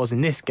difference was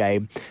in this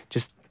game,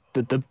 just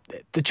the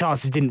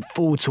chances didn't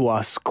fall to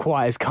us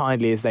quite as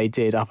kindly as they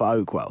did up at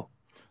Oakwell.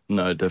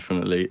 No,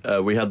 definitely.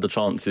 We had the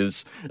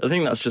chances. I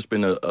think that's just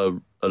been a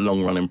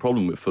long-running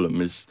problem with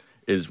Fulham is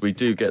we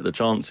do get the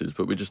chances,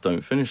 but we just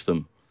don't finish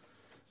them.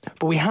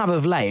 But we have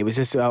of late. It was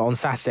just on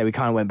Saturday we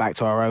kind of went back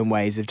to our own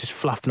ways of just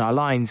fluffing our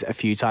lines a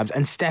few times.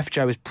 And Steph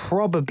Joe was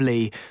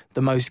probably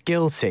the most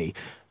guilty.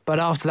 But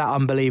after that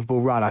unbelievable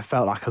run, I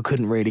felt like I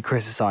couldn't really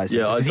criticise him.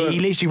 Yeah, he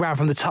literally ran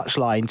from the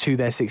touchline to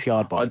their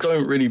 6-yard box. I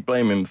don't really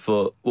blame him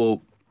for...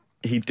 Well,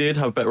 he did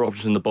have better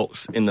options in the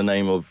box in the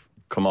name of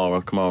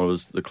Kamara. Kamara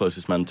was the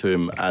closest man to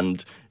him.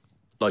 And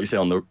like you say,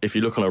 if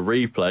you look on a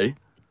replay,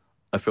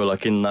 I feel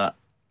like in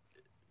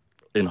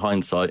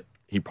hindsight,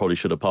 he probably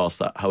should have passed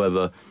that.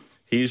 However,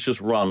 he's just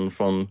run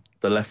from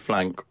the left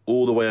flank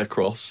all the way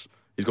across.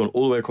 He's gone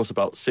all the way across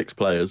about 6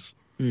 players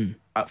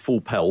at full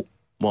pelt,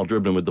 while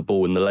dribbling with the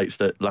ball in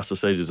the latter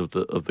stages of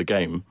the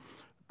game.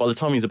 By the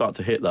time he's about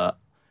to hit that,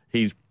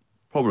 he's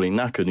probably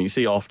knackered. And you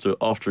see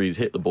after he's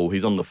hit the ball,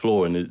 he's on the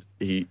floor and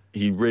he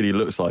really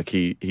looks like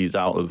he's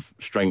out of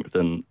strength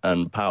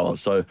and power.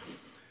 So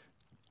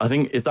I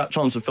think if that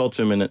chance had fell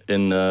to him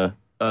in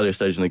earlier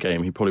stage in the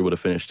game, he probably would have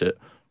finished it.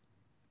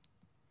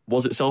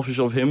 Was it selfish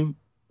of him?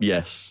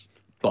 Yes.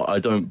 But I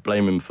don't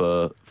blame him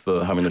for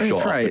having the shot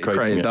after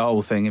creating it. The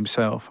whole thing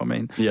himself. I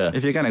mean,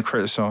 if you're going to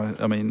criticise,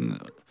 I mean...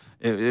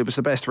 It was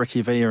the best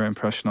Ricky Villa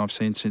impression I've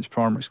seen since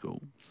primary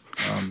school.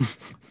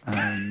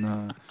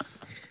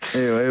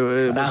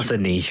 That's a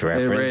niche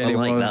reference. Really I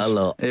like that a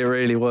lot. It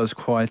really was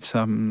quite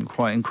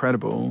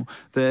incredible.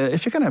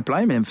 If you're going to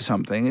blame him for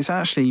something, it's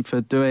actually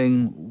for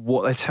doing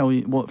what they tell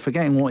you,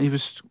 forgetting what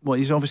he's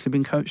obviously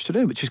been coached to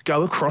do, which is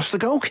go across the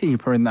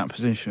goalkeeper in that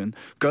position,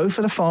 go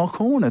for the far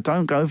corner,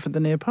 don't go for the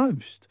near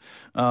post.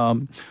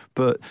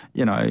 But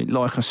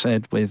like I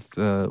said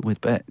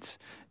with Bet,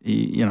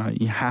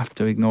 you have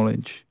to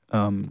acknowledge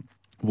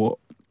what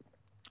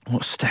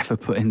Steph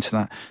had put into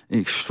that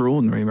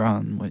extraordinary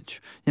run,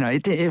 which,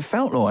 it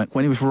felt like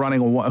when he was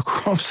running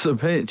across the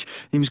pitch,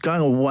 he was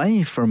going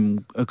away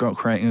from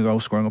creating a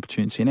goal-scoring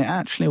opportunity, and it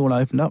actually all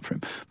opened up for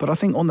him. But I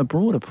think on the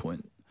broader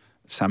point,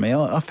 Sammy,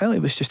 I felt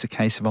it was just a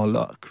case of our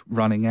luck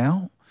running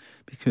out,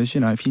 because,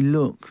 if you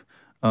look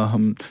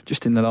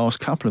just in the last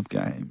couple of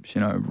games,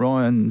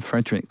 Ryan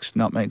Fredericks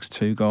nutmegs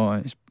 2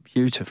 guys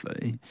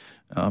beautifully,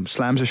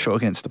 slams a shot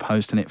against the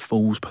post and it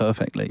falls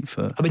perfectly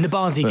the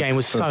Barnsley game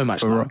was so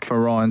much luck for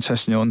Ryan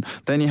Sessegnon.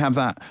 Then you have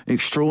that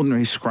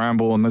extraordinary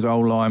scramble on the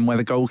goal line where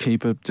the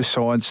goalkeeper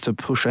decides to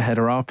push a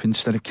header up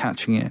instead of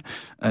catching it,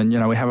 and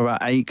we have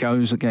about 8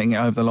 goes at getting it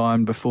over the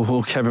line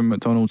before Kevin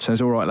McDonald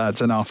says, "All right,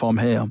 lads, enough, I'm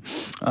here."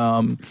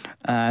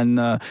 And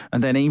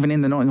then even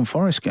in the Nottingham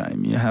Forest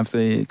game, you have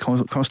the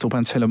Costel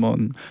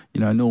Pantilimon,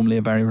 normally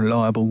a very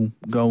reliable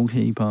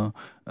goalkeeper,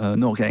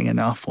 not getting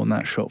enough on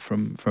that shot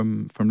from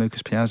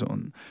Lucas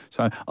Piazon.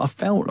 So I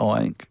felt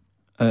like,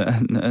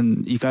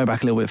 and you go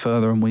back a little bit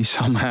further, and we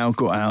somehow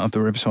got out of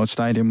the Riverside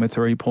Stadium with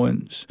 3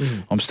 points.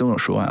 I'm still not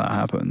sure how that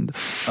happened.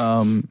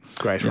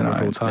 Great run of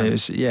full time.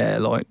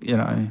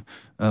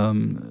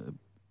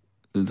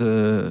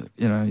 The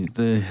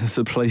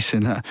police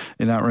in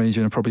that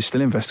region are probably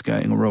still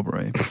investigating a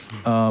robbery.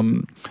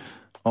 I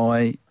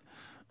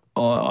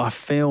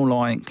feel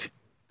like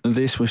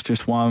this was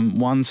just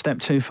one step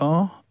too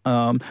far.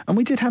 And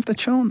we did have the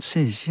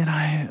chances,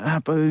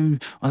 Abu.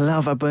 I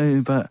love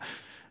Abu, but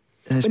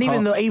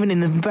even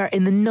in the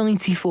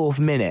 94th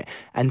minute,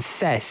 and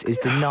Cess is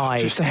denied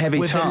just a heavy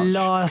with touch. a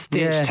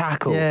last-ditch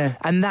tackle,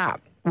 and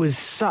that was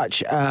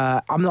such.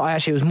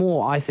 It was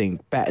more, I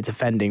think, better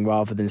defending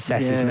rather than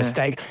Cess's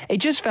mistake. It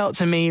just felt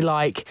to me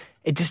like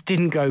it just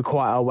didn't go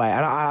quite our way,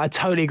 and I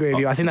totally agree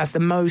with you. I think that's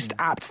the most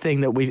apt thing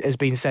that has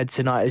been said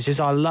tonight. Is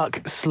just our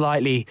luck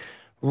slightly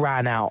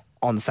ran out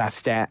on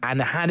Saturday, and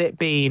had it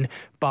been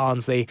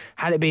Barnsley,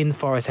 had it been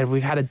Forest, had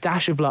we've had a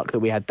dash of luck that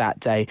we had that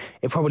day,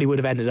 it probably would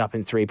have ended up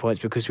in 3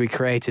 points because we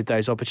created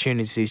those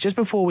opportunities. Just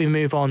before we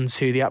move on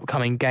to the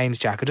upcoming games,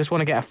 Jack, I just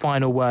want to get a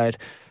final word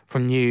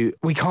from you.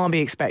 We can't be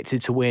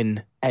expected to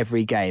win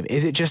every game.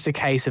 Is it just a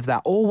case of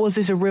that, or was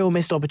this a real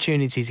missed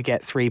opportunity to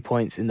get 3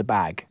 points in the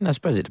bag? I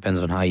suppose it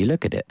depends on how you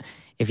look at it.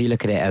 If you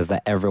look at it as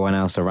that everyone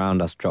else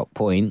around us dropped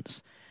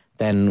points,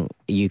 then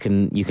you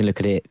can look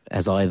at it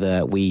as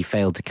either we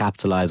failed to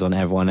capitalise on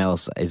everyone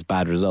else's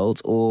bad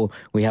results, or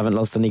we haven't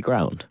lost any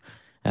ground.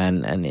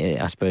 And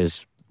I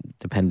suppose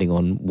depending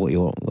on what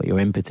your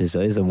impetus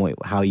is and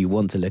how you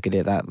want to look at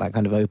it, that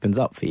kind of opens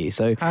up for you.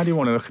 So how do you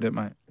want to look at it,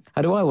 mate?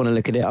 How do I want to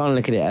look at it? I want to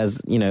look at it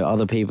as,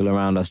 other people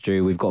around us,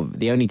 Drew. We've got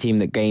the only team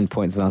that gained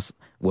points on us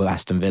were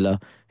Aston Villa,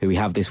 who we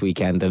have this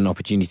weekend, and an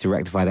opportunity to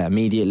rectify that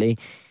immediately.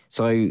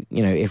 So,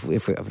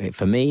 if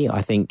for me,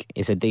 I think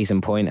it's a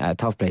decent point at a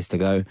tough place to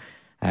go.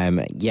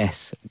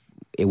 Yes,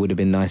 it would have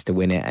been nice to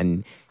win it,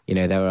 and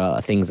there are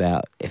things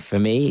that, for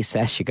me,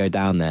 Sess should go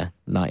down there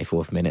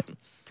 94th minute.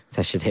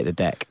 Sess should hit the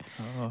deck.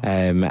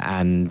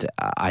 And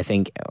I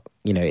think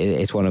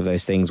it's one of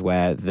those things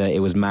where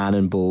it was man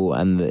and ball,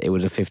 and it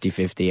was a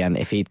 50-50, and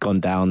if he'd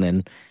gone down,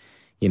 then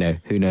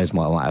who knows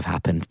what might have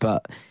happened.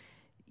 But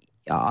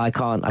I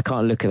can't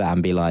look at that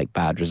and be like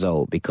bad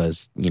result,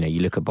 because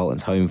you look at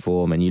Bolton's home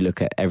form and you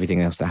look at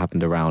everything else that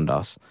happened around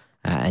us,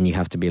 and you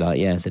have to be like,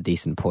 yeah, it's a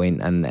decent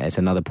point, and it's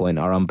another point.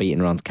 Our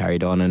unbeaten run's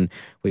carried on, and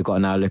we've got to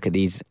now look at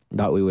these,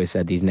 like we always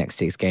said, these next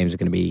 6 games are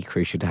going to be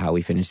crucial to how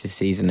we finish this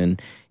season,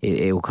 and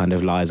it all kind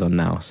of lies on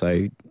now.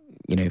 So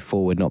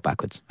forward, not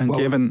backwards. And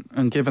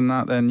given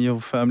that, then you're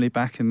firmly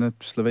back in the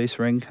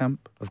Slavisa end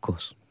camp, of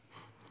course.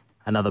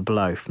 Another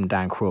blow from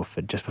Dan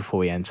Crawford just before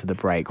we enter the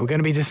break. We're going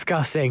to be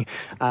discussing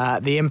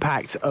the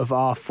impact of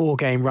our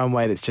 4-game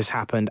runway that's just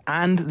happened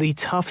and the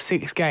tough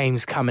 6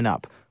 games coming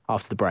up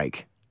after the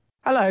break.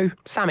 Hello,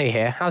 Sammy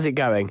here. How's it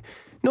going?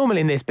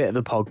 Normally in this bit of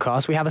the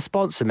podcast, we have a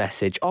sponsor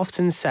message,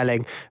 often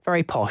selling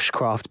very posh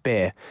craft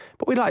beer.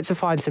 But we'd like to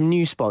find some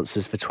new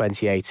sponsors for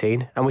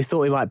 2018, and we thought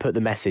we might put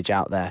the message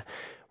out there.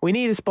 We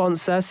need a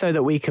sponsor so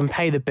that we can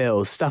pay the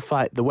bills, stuff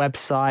like the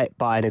website,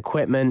 buying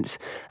equipment,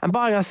 and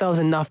buying ourselves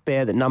enough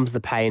beer that numbs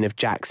the pain of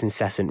Jack's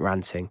incessant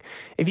ranting.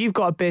 If you've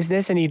got a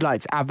business and you'd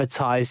like to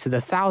advertise to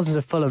the thousands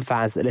of Fulham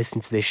fans that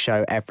listen to this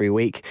show every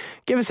week,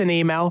 give us an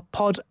email,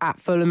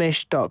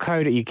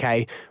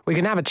 pod@fulhamish.co.uk. We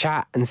can have a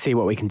chat and see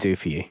what we can do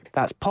for you.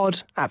 That's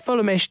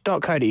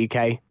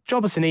pod@fulhamish.co.uk.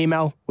 Drop us an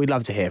email. We'd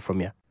love to hear from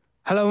you.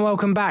 Hello and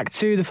welcome back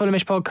to the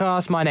Fulhamish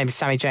podcast. My name is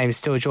Sammy James,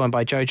 still joined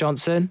by Joe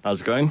Johnson. How's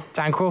it going?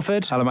 Dan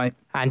Crawford. Hello, mate.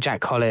 And Jack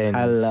Collins.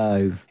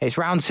 Hello. It's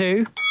round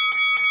 2.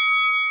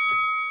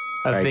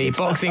 of Very the good.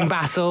 boxing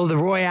battle, the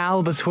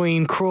royale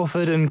between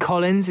Crawford and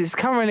Collins. It's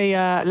currently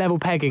level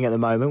pegging at the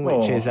moment,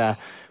 which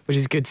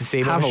is good to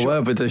see. But Have I'm a sure-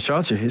 word with the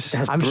judges.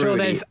 I'm sure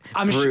there's.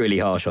 I'm sure brutally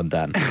harsh on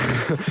Dan.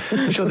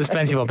 I'm sure there's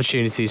plenty of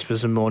opportunities for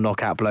some more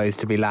knockout blows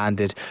to be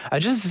landed.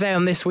 Just to say,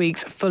 on this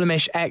week's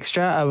Fulhamish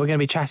Extra, we're going to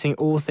be chatting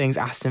all things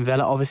Aston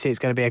Villa. Obviously, it's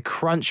going to be a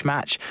crunch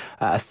match,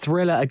 a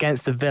thriller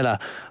against the Villa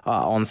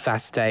on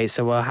Saturday.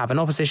 So we'll have an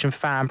opposition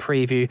fan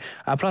preview.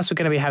 Plus, we're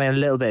going to be having a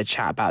little bit of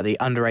chat about the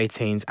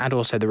under-18s and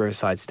also the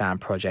Riverside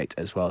Stand project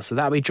as well. So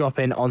that'll be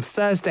dropping on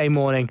Thursday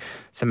morning.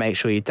 So make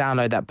sure you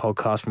download that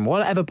podcast from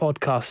whatever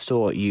podcast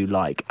store you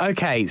like.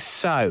 Okay,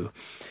 so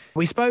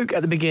we spoke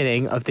at the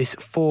beginning of this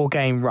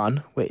 4-game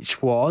run,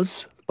 which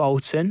was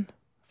Bolton,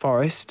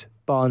 Forest,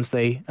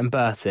 Barnsley and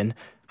Burton.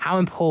 How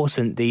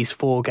important these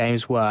 4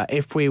 games were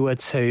if we were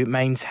to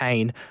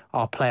maintain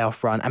our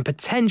playoff run and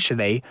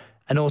potentially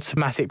an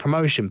automatic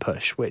promotion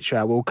push, which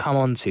we'll come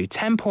on to.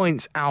 10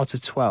 points out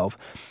of 12.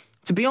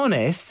 To be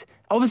honest,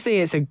 obviously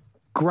it's a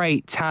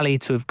great tally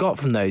to have got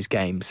from those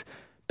games.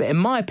 But in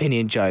my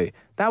opinion, Joe,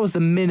 that was the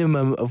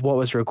minimum of what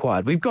was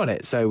required. We've got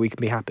it, so we can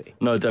be happy.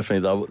 No,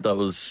 definitely. That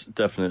was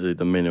definitely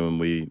the minimum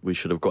we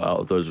should have got out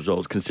of those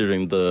results,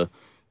 considering the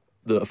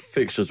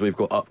fixtures we've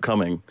got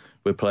upcoming.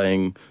 We're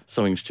playing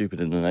something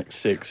stupid in the next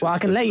 6. Well, I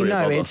can let you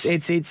know, it's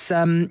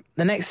the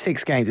next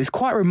 6 games. It's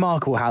quite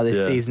remarkable how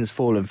this season's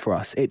fallen for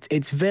us.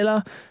 It's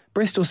Villa,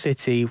 Bristol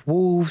City,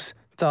 Wolves,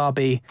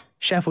 Derby,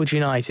 Sheffield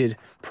United,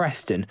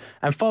 Preston,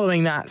 and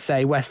following that,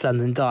 say, West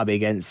London Derby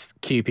against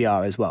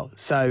QPR as well.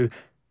 So,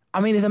 I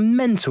mean, it's a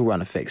mental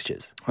run of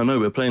fixtures. I know,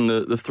 we're playing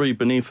the 3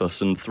 beneath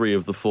us and 3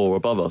 of the 4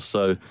 above us.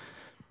 So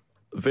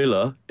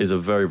Villa is a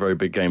very, very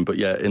big game. But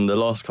yeah, in the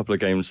last couple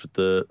of games,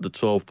 the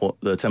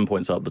 10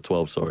 points out of the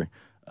 12,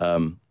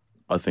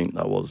 I think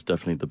that was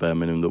definitely the bare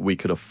minimum that we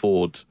could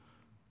afford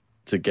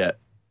to get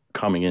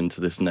coming into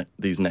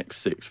these next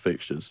 6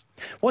 fixtures.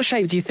 What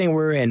shape do you think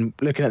we're in,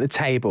 looking at the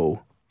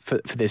table for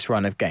this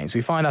run of games? We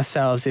find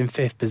ourselves in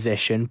 5th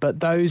position, but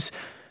there's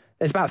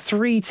about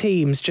 3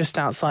 teams just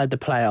outside the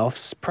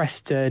playoffs,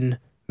 Preston,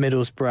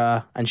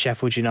 Middlesbrough and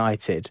Sheffield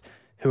United,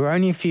 who are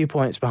only a few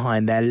points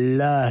behind. They're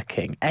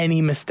lurking.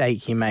 Any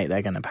mistake you make,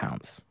 they're going to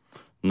pounce.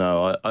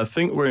 No, I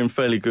think we're in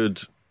fairly good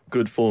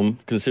form,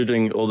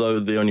 considering, although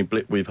the only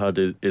blip we've had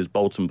is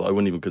Bolton, but I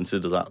wouldn't even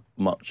consider that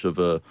much of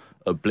a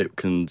blip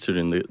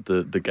considering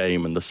the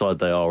game and the side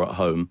they are at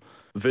home.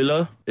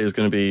 Villa is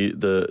going to be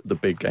the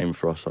big game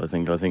for us, I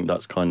think. I think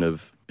that's kind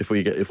of, if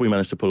we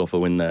manage to pull off a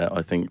win there,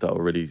 I think that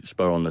will really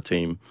spur on the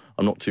team.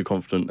 I'm not too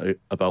confident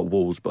about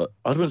Wolves, but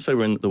I wouldn't say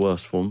we're in the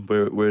worst form.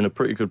 We're in a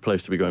pretty good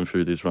place to be going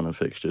through these run of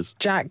fixtures.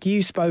 Jack,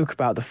 you spoke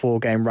about the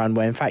 4-game run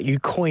where, in fact, you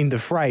coined the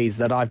phrase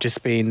that I've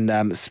just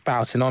been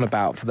spouting on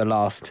about for the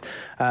last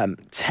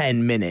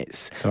 10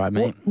 minutes. That's all right,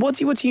 mate. What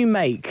do you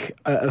make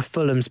of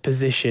Fulham's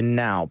position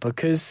now?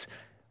 Because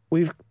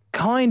we've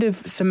kind of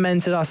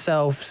cemented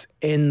ourselves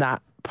in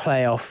that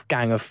playoff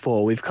gang of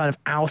 4. We've kind of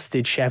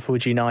ousted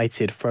Sheffield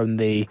United from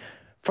the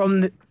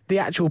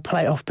actual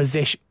playoff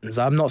positions.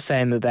 I'm not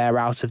saying that they're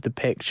out of the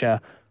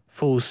picture,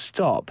 full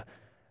stop.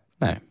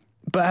 No.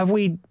 But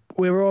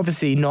we're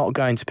obviously not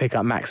going to pick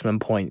up maximum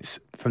points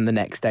from the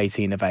next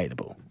 18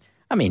 available.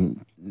 I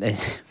mean,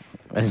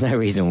 there's no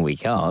reason we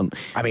can't.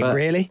 I mean, but-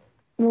 really?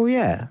 Well,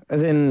 yeah.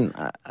 As in,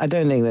 I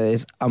don't think that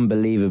it's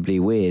unbelievably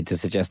weird to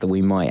suggest that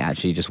we might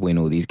actually just win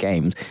all these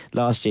games.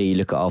 Last year, you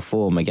look at our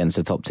form against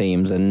the top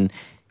teams and,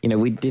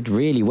 we did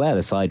really well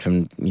aside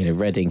from,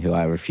 Reading, who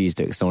I refuse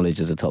to acknowledge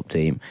as a top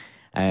team.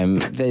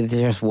 They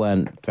just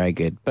weren't very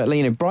good. But,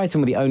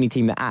 Brighton were the only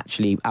team that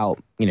actually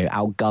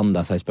outgunned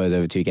us, I suppose,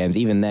 over 2 games.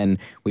 Even then,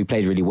 we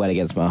played really well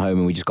against them at home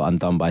and we just got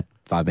undone by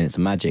 5 minutes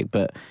of magic.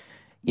 But,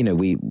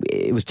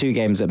 it was 2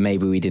 games that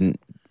maybe we didn't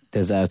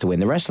deserve to win.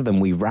 The rest of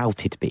them, we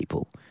routed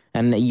people.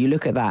 And you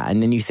look at that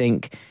and then you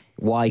think,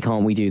 why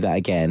can't we do that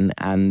again?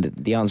 And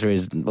the answer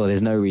is, well,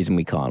 there's no reason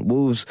we can't.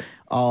 Wolves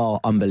are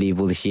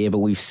unbelievable this year, but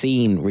we've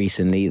seen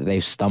recently that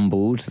they've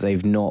stumbled.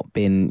 They've not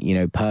been,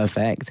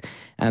 perfect,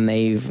 and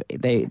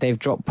they've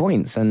dropped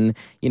points. And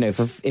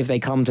if they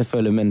come to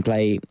Fulham and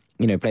play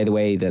the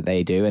way that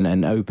they do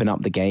and open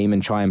up the game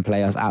and try and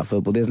play us at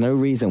football, there's no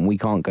reason we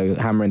can't go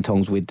hammer and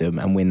tongs with them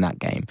and win that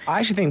game. I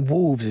actually think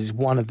Wolves is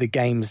one of the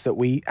games that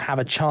we have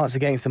a chance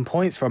of getting some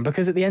points from,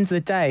 because at the end of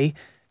the day,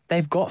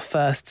 they've got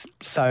first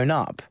sewn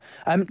up.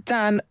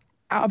 Dan,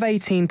 out of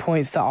 18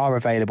 points that are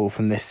available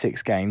from this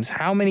 6 games,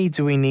 how many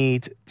do we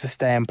need to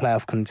stay in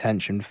playoff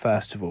contention,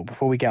 first of all,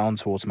 before we get on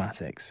to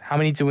automatics? How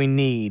many do we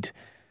need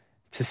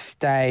to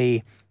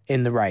stay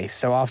in the race?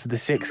 So after the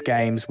 6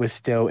 games, we're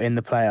still in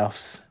the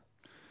playoffs.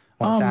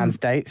 Dan's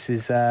dates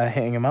is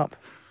hitting him up.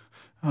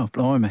 Oh,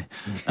 blimey.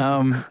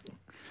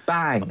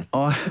 Bang!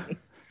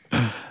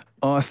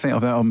 I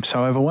think I'm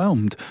so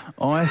overwhelmed.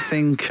 I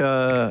think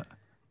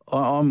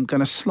I'm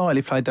going to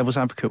slightly play devil's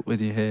advocate with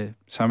you here,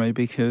 Sammy,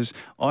 because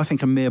I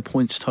think a mere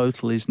points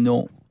total is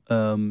not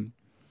the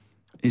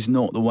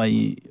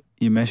way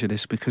you measure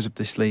this because of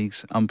this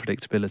league's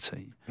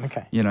unpredictability.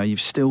 Okay. You've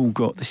still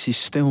got, this is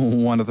still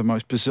one of the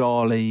most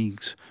bizarre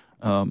leagues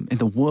in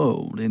the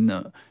world, in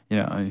that,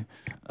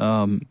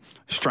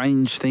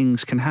 strange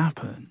things can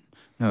happen.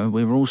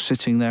 We were all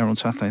sitting there on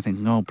Saturday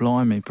thinking, oh,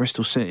 blimey,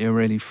 Bristol City are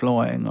really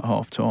flying at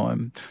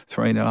half-time,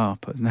 3-0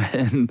 up, and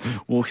then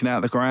walking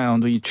out the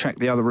ground, or you check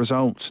the other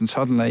results, and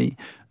suddenly,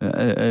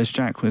 as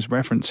Jack was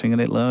referencing a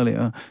little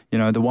earlier, the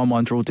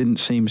 1-1 draw didn't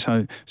seem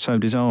so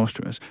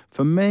disastrous.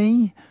 For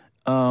me,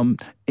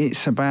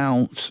 it's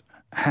about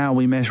how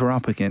we measure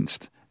up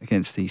against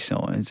these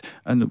sides.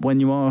 And when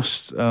you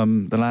asked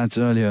the lads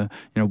earlier,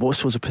 what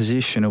sort of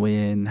position are we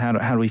in? How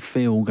do we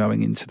feel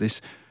going into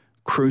this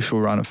crucial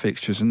run of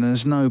fixtures? And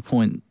there's no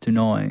point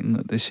denying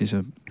that this is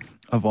a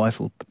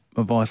vital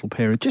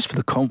period, just for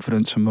the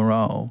confidence and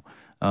morale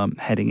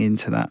heading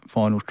into that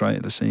final straight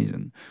of the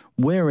season.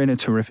 We're in a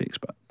terrific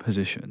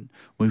position.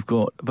 We've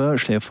got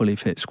virtually a fully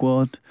fit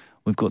squad.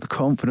 We've got the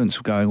confidence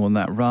of going on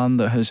that run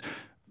that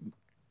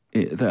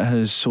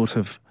has sort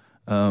of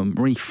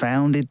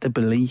refounded the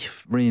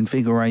belief,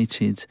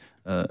 reinvigorated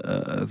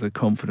the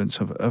confidence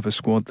of a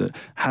squad that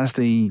has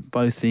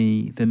both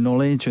the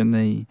knowledge and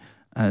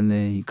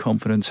the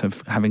confidence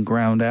of having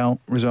ground out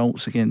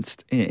results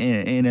against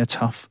in a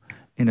tough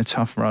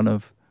run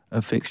of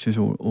fixtures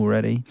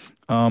already.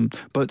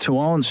 But to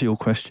answer your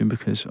question,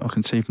 because I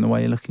can see from the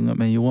way you're looking at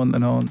me, you want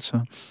an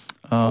answer.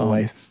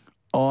 Always.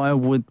 I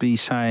would be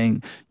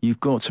saying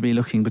you've got to be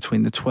looking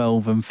between the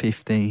 12 and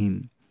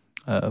 15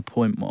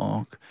 point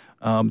mark,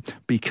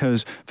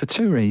 because for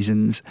two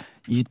reasons.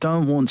 You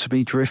don't want to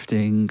be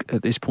drifting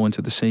at this point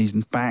of the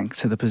season back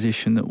to the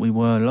position that we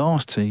were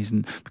last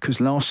season,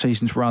 because last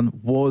season's run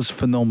was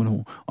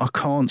phenomenal. I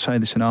can't say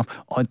this enough.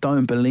 I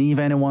don't believe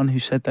anyone who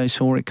said they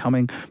saw it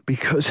coming,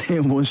 because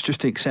it was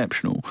just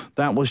exceptional.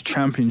 That was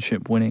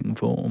championship winning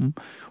form.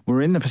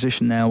 We're in the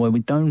position now where we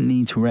don't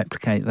need to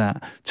replicate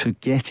that to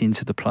get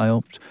into the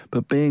playoffs,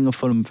 but being a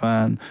Fulham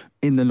fan,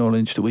 in the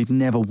knowledge that we've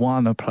never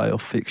won a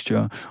playoff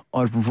fixture,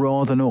 I'd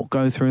rather not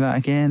go through that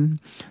again.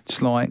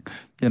 It's like,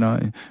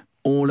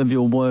 all of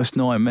your worst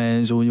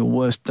nightmares or your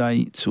worst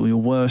dates or your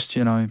worst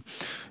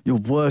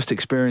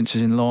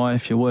experiences in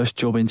life, your worst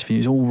job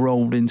interviews, all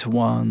rolled into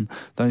one.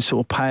 Those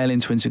sort of pale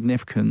into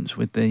insignificance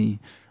with the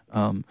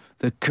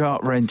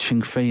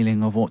gut-wrenching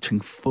feeling of watching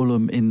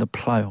Fulham in the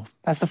playoff.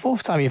 That's the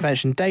fourth time you've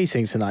mentioned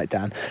dating tonight,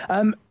 Dan.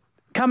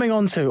 Coming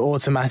on to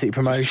automatic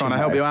promotion. Just trying to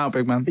help you out,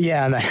 big man.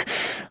 Yeah, I know.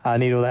 I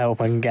need all the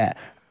help I can get.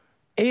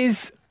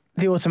 Is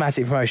the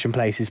automatic promotion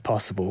places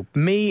possible?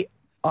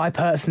 I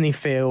personally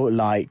feel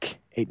like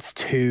it's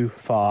too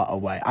far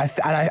away. I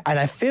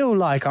feel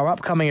like our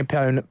upcoming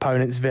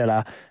opponents,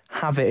 Villa,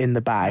 have it in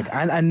the bag.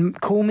 And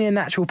call me a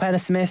natural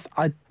pessimist,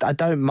 I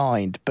don't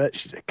mind,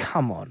 but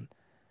come on.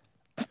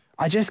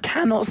 I just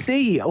cannot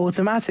see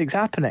automatics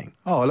happening.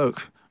 Oh,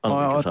 look. I don't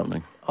think it's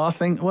happening. I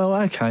think, well,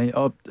 okay.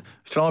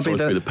 Shall I be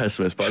the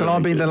pessimist? Shall I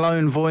be the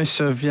lone voice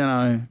of,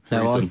 No,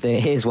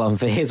 here's one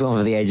for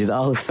the ages.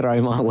 I'll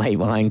throw my weight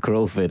behind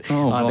Crawford.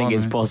 I think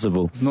it's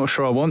possible. Not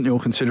sure I want your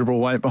considerable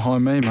weight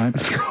behind me, mate.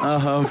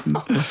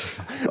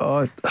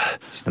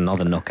 Just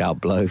another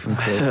knockout blow from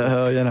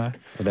Crawford.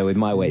 Although with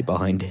my weight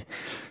behind it.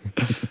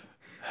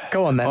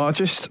 Go on then.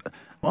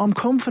 I'm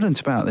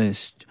confident about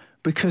this,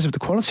 because of the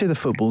quality of the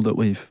football that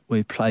we've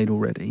played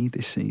already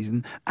this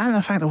season, and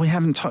the fact that we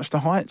haven't touched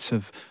the heights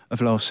of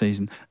last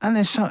season. And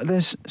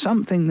there's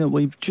something that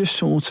we've just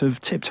sort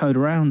of tiptoed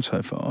around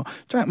so far.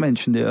 Jack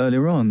mentioned it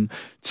earlier on.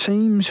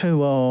 Teams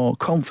who are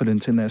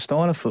confident in their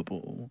style of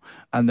football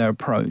and their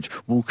approach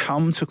will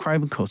come to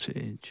Craven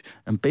Cottage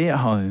and be at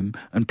home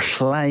and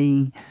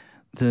play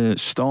the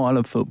style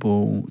of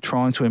football,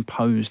 trying to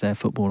impose their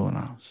football on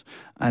us.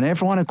 And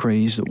everyone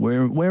agrees that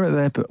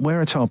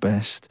we're at our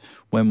best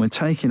when we're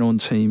taking on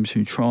teams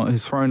who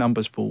throw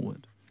numbers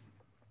forward.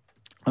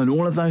 And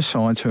all of those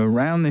sides who are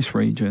around this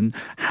region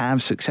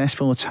have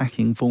successful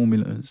attacking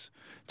formulas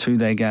to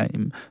their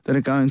game that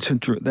are going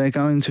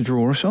to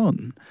draw us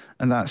on,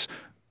 and that's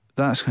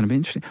going to be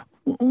interesting.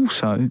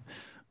 Also,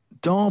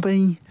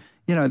 Derby,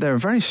 they're a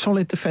very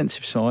solid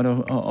defensive side.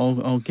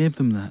 I'll give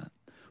them that.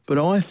 But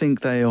I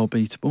think they are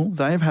beatable.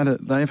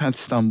 They've had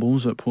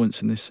stumbles at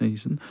points in this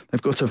season.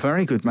 They've got a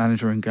very good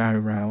manager in Gary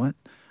Rowett.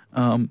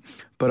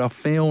 But I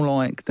feel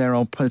like there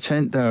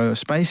are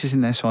spaces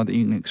in their side that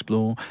you can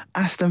explore.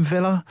 Aston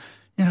Villa,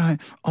 I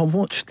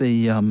watched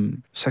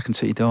the Second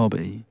City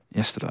derby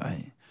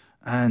yesterday,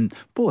 and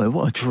boy,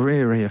 what a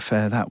dreary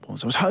affair that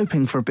was. I was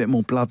hoping for a bit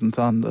more blood and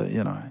thunder,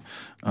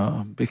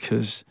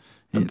 because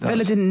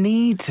Villa didn't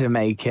need to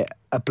make it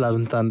a blood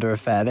and thunder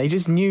affair. They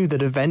just knew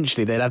that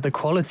eventually they'd have the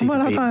quality to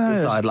beat the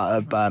side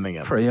like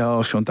Birmingham. Pretty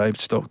harsh on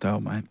David Stockdale,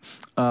 mate.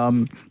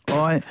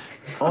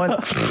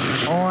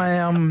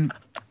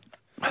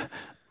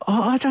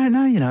 I don't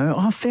know,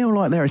 I feel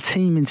like they're a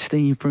team in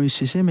Steve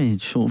Bruce's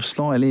image, sort of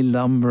slightly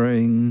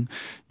lumbering,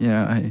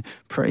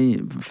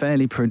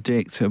 fairly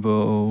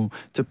predictable,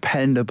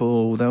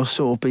 dependable. They'll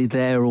sort of be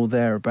there or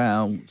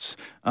thereabouts.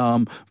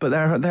 But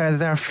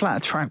they're a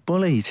flat track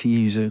bully, to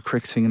use a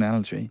cricketing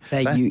analogy.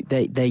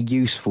 They're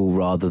useful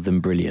rather than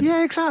brilliant.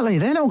 Yeah, exactly.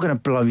 They're not going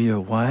to blow you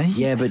away.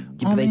 Yeah, but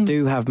they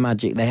do have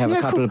magic. They have a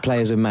couple of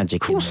players with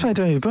magic. Of course they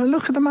do. But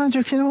look at the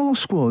magic in our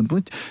squad.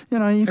 You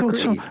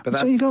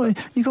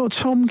got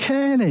Tom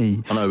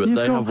Cairney. I know, but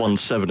they have won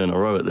 7 in a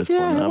row at this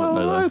point, haven't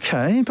they?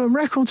 Okay, but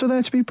records are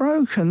there to be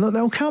broken. Look,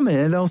 they'll come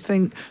here, they'll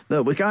think,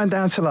 look, we're going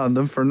down to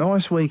London for a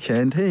nice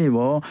weekend, here you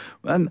are,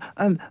 and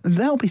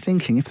they'll be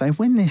thinking, if they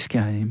win this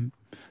game,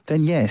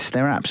 then yes,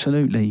 they're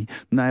absolutely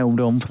nailed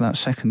on for that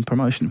second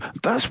promotion.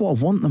 That's what I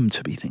want them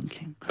to be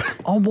thinking.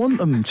 I want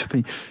them to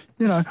be...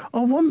 I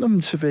want them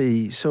to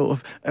be sort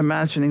of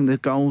imagining the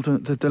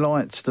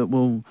delights that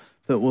will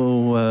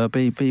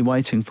be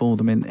waiting for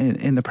them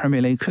in the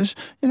Premier League, because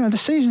the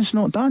season's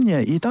not done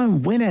yet. You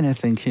don't win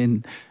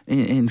anything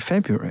in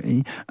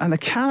February, and the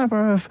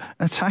calibre of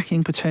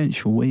attacking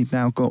potential we've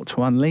now got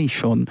to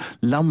unleash on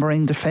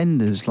lumbering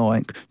defenders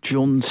like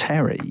John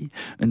Terry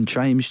and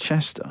James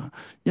Chester.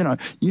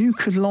 You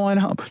could line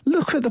up.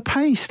 Look at the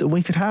pace that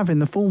we could have in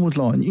the forward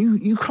line.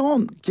 You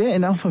can't get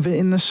enough of it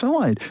in the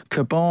side.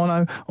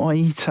 Cabano,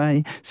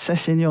 Aite,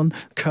 Sessegnon,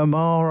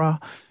 Kamara.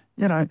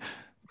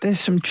 There's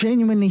some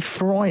genuinely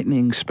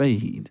frightening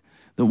speed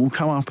that will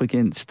come up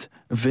against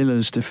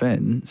Villa's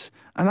defence,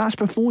 and that's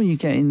before you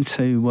get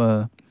into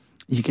the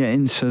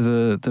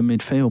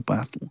midfield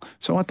battle.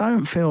 So I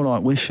don't feel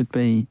like we should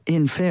be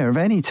in fear of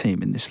any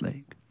team in this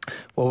league.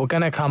 Well, we're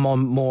going to come on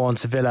more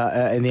onto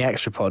Villa in the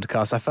extra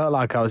podcast. I felt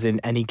like I was in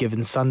Any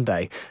Given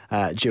Sunday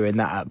during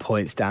that at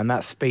points, Dan.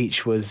 That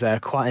speech was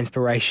quite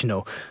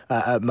inspirational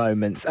at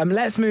moments.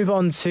 Let's move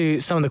on to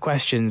some of the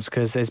questions,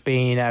 because there's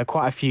been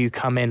quite a few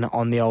come in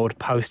on the old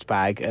post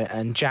bag,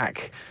 and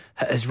Jack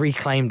has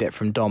reclaimed it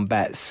from Dom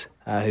Betts,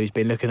 who's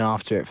been looking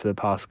after it for the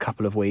past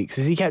couple of weeks.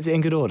 Has he kept it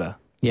in good order?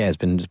 Yeah, it's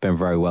been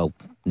very well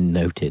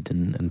noted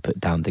and put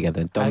down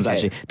together. Dom's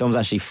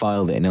actually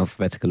filed it in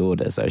alphabetical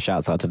order, so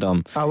shouts out to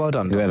Dom. Oh, well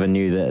done, Dom. Whoever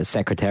knew that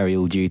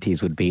secretarial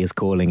duties would be his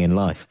calling in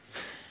life.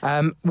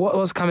 What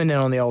was coming in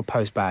on the old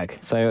post bag?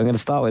 So I'm going to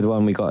start with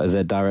one we got as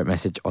a direct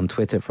message on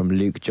Twitter from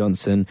Luke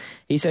Johnson.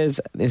 He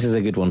says, this is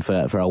a good one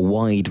for a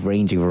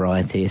wide-ranging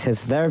variety. It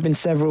says, there have been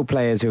several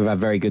players who have had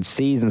very good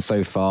seasons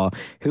so far.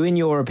 Who, in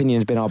your opinion,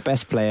 has been our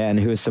best player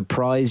and who has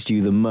surprised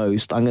you the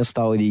most? I'm going to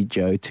start with you,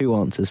 Joe. 2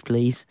 answers,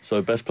 please.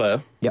 So, best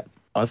player? Yep.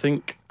 I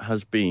think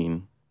has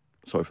been...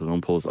 Sorry for the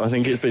long pause. I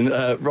think it's been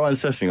Ryan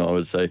Sessegnon, I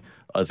would say.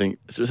 I think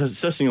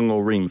Sessegnon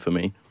or Ream for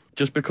me.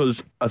 Just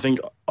because I think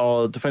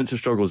our defensive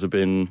struggles have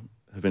been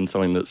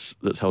something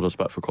that's held us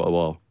back for quite a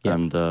while. Yeah.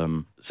 And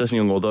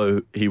Sessegnon,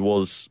 although he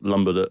was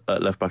lumbered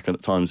at left back, and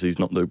at times he's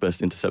not the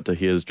best interceptor,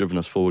 he has driven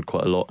us forward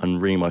quite a lot.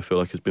 And Ream, I feel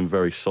like, has been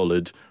very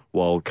solid,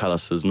 while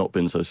Callas has not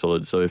been so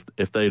solid. So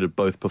if they'd have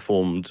both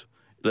performed,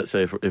 let's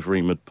say if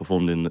Ream had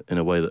performed in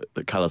a way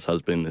that Callas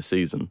has been this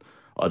season,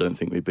 I don't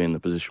think we'd be in the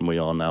position we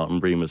are now.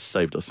 And Ream has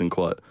saved us in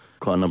quite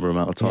a number of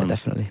amount of times. Yeah,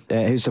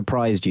 definitely. Who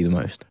surprised you the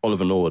most?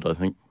 Oliver Norwood, I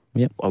think.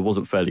 Yep. I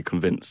wasn't fairly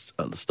convinced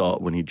at the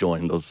start when he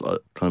joined. I was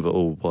kind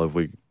of, why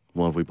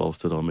have we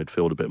bolstered our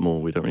midfield a bit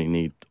more? We don't really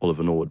need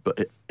Oliver Norwood.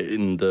 But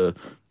in the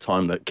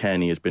time that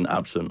Kearney has been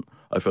absent,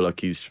 I feel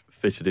like he's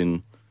fitted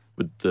in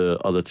with the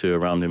other two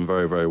around him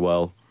very, very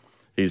well.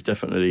 He's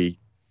definitely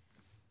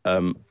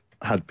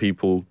had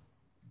people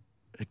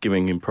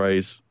giving him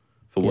praise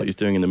for what he's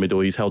doing in the middle.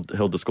 He's held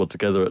the squad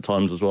together at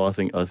times as well. I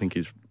think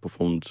he's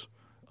performed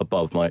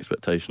above my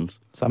expectations.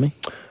 Sammy?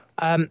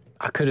 I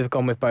could have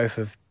gone with both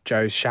of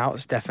Joe's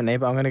shouts, definitely,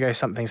 but I'm going to go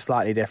something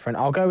slightly different.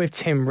 I'll go with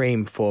Tim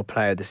Ream for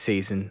player of the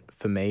season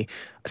for me.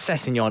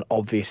 Sessegnon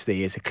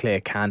obviously is a clear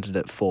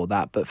candidate for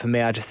that, but for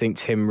me, I just think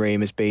Tim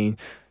Ream has been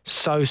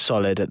so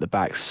solid at the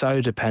back,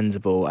 so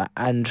dependable,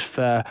 and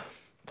for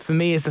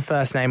me is the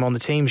first name on the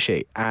team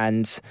sheet.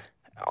 And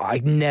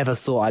I never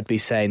thought I'd be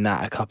saying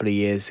that a couple of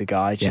years ago.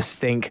 I just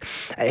think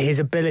his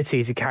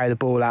ability to carry the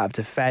ball out of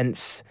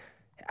defence,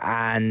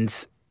 and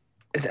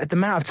the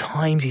amount of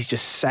times he's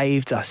just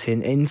saved us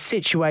in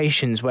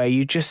situations where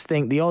you just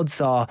think the odds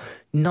are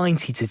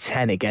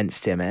 90-10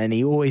 against him, and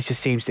he always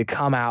just seems to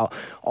come out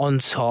on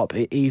top.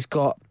 He's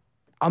got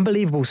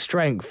unbelievable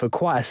strength for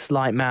quite a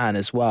slight man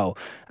as well,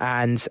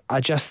 and I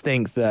just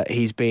think that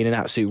he's been an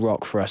absolute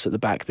rock for us at the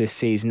back this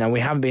season. And we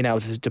haven't been able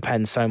to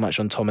depend so much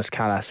on Thomas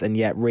Callas, and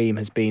yet Ream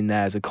has been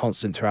there as a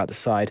constant throughout the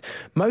side.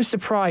 Most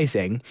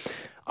surprising,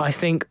 I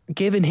think,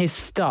 given his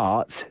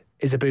start,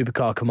 is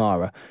Abubakar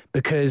Kamara,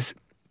 because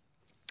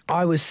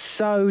I was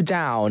so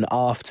down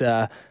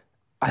after,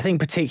 I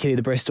think particularly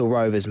the Bristol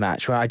Rovers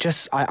match, where I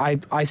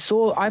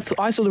saw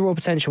the raw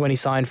potential when he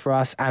signed for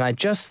us, and I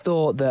just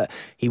thought that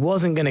he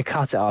wasn't going to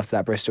cut it after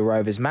that Bristol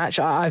Rovers match.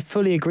 I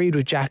fully agreed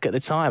with Jack at the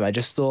time. I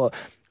just thought,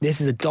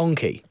 this is a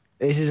donkey.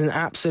 This is an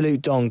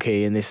absolute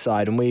donkey in this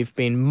side, and we've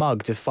been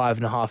mugged of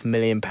 £5.5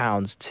 million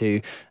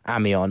to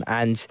Amiens,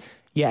 and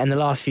Yet in the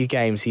last few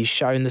games, he's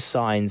shown the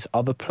signs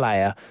of a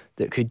player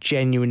that could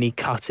genuinely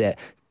cut it.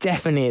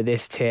 Definitely at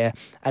this tier,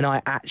 and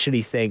I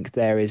actually think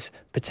there is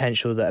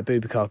potential that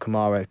Abubakar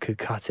Kamara could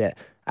cut it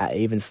at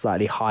even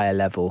slightly higher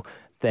level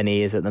than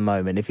he is at the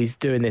moment if he's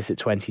doing this at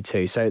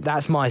 22. So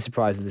that's my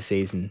surprise of the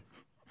season.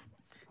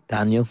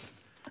 Daniel?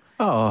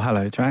 Oh,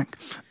 hello, Jack.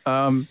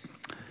 Well,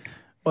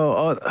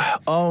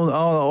 I'll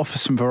offer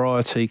some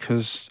variety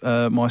because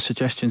my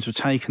suggestions were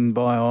taken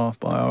by our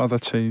other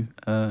two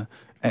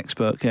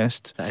expert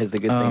guests. That is the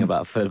good thing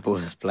about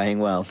footballers playing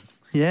well.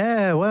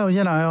 Yeah, well,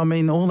 I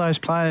mean, all those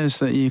players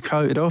that you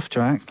quoted off,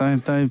 Jack,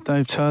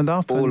 they've turned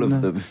up. All of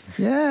them.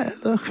 Yeah,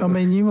 look, I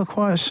mean, you were you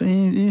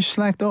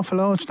slagged off a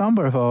large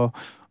number of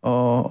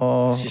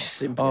our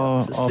Simply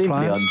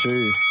players.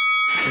 untrue.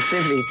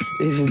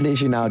 This is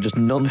literally now just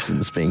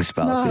nonsense being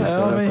spouted. No,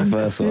 so I that's mean, the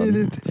first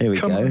one. Here we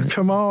go.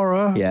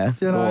 Kamara. Yeah,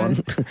 go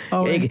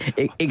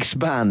on.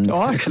 Expand.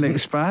 I can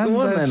expand.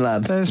 Go on then,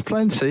 lad. There's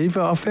plenty,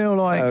 but I feel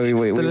like the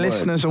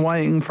listeners are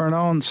waiting for an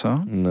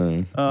answer.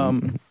 No.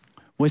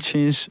 Which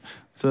is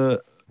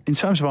that in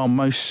terms of our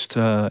most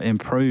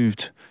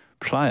improved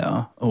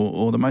player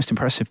or the most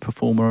impressive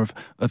performer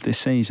of this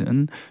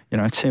season,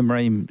 Tim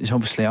Ream is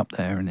obviously up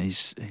there and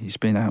he's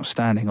been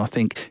outstanding. I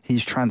think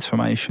his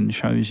transformation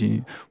shows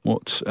you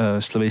what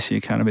Slavisa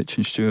Jokanovic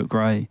and Stuart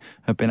Gray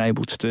have been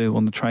able to do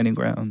on the training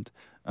ground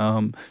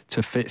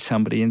to fit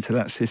somebody into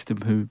that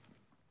system who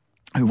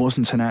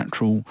wasn't a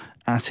natural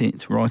at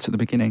it right at the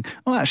beginning.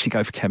 I'll actually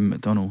go for Kevin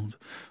McDonald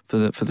for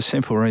the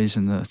simple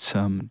reason that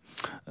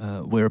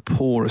we're a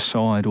poorer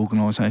side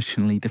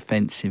organisationally,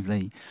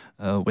 defensively,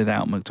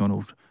 without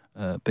McDonald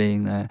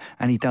being there.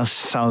 And he does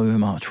so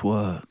much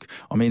work.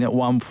 I mean, at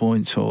one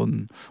point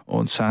on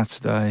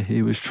Saturday,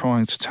 he was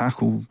trying to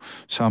tackle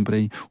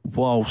somebody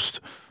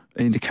whilst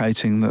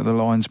indicating that the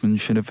linesman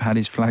should have had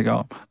his flag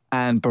up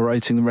and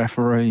berating the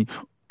referee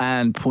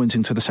and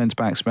pointing to the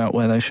centre-backs about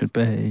where they should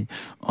be.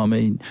 I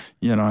mean,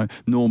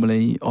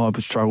 normally I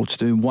would struggle to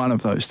do one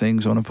of those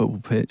things on a football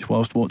pitch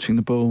whilst watching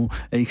the ball.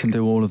 He can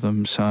do all of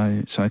them,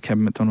 so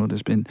Kevin McDonald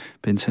has been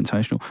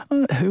sensational.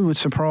 Who's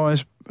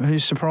surprised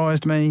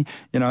me?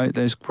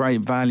 There's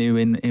great value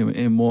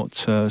in what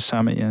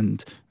Sammy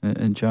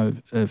and Joe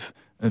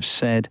have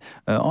said.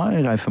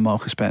 I go for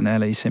Marcus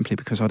Bettinelli simply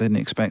because I didn't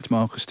expect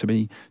Marcus to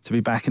be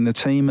back in the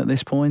team at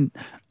this point.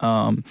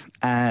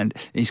 And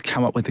he's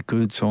come up with the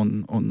goods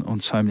on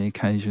so many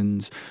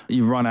occasions.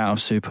 You run out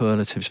of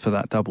superlatives for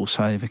that double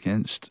save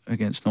against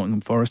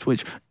Nottingham Forest,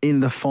 which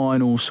in the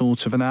final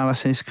sort of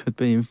analysis could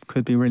be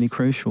really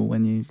crucial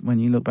when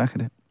you look back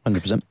at it.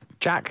 100%.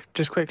 Jack,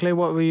 just quickly,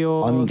 what were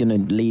your... I'm going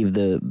to leave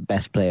the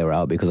best player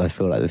out because I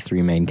feel like the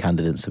three main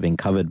candidates have been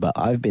covered, but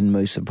I've been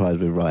most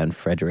surprised with Ryan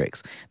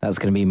Fredericks. That's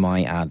going to be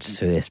my add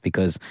to this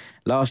because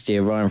last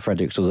year Ryan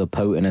Fredericks was a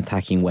potent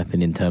attacking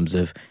weapon in terms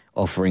of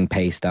offering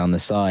pace down the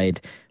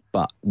side,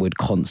 but would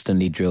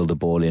constantly drill the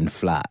ball in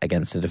flat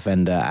against the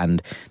defender,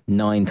 and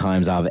 9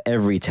 times out of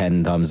every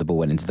 10 times the ball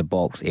went into the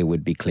box, it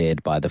would be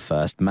cleared by the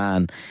first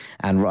man.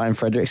 And Ryan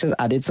Fredericks has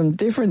added some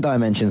different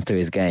dimensions to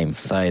his game,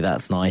 so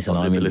that's nice. And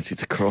the ability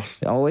to cross.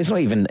 Oh, it's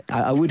not even...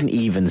 I wouldn't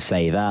even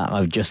say that.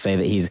 I would just say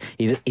that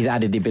he's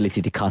added the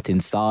ability to cut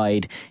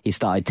inside. He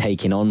started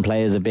taking on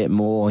players a bit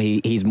more.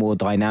 He's more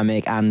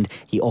dynamic and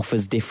he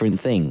offers different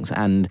things.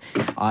 And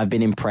I've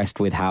been impressed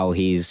with how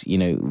he's,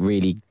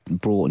 really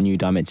brought new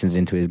dimensions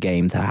into his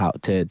game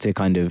to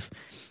kind of,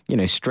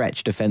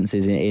 stretch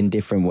defences in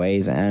different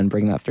ways and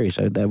bring that through.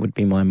 So that would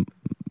be my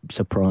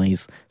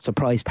surprise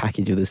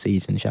package of the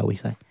season, shall we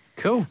say.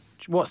 Cool.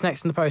 What's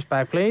next in the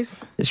postbag,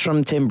 please? It's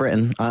from Tim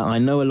Britton. I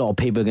know a lot of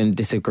people are going to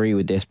disagree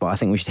with this, but I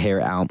think we should hear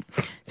it out.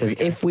 It says,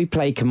 if we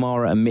play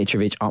Kamara and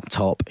Mitrovic up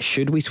top,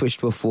 should we switch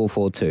to a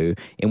 4-4-2?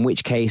 In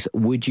which case,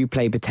 would you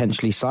play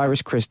potentially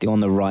Cyrus Christie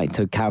on the right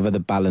to cover the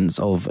balance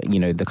of,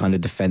 the kind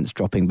of defence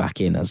dropping back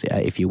in, as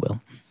if you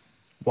will?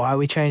 Why are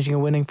we changing a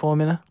winning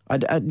formula?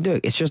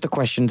 Look, it's just a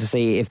question to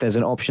see if there's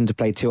an option to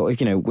play two.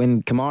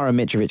 When Kamara and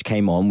Mitrovic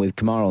came on with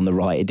Kamara on the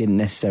right, it didn't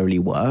necessarily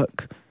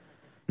work.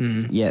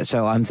 Yeah,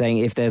 so I'm saying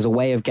if there's a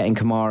way of getting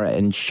Kamara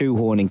and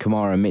shoehorning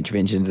Kamara and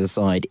Mitrovic into the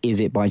side, is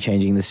it by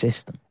changing the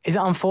system? Is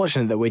it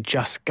unfortunate that we're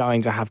just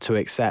going to have to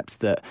accept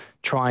that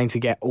trying to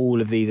get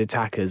all of these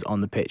attackers on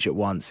the pitch at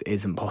once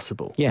isn't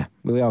possible? Yeah,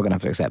 we are going to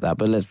have to accept that,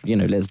 but let's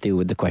deal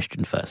with the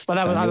question first. Well,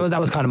 that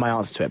was kind of my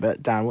answer to it,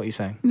 but Dan, what are you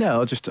saying?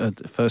 No, I just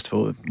first of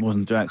all, it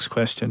wasn't Jack's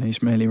question.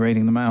 He's merely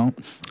reading them out.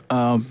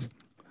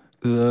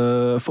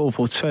 The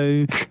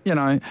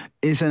 4-4-2,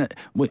 isn't it?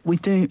 We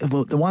do.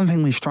 Well, the one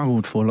thing we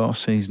struggled for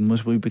last season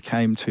was we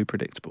became too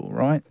predictable,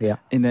 right? Yeah.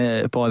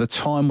 By the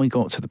time we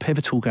got to the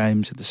pivotal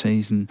games of the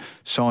season,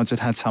 sides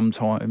had some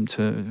time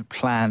to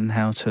plan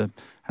how to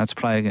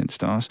play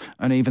against us,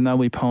 and even though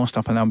we passed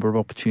up a number of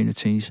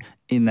opportunities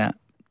in that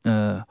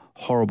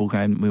horrible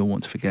game that we all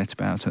want to forget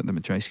about at the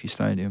Madejski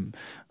Stadium,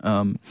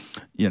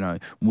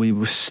 we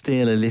were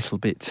still a little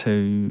bit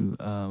too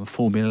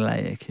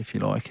formulaic, if you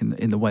like,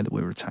 in the way that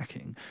we were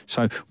attacking.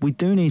 So we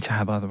do need to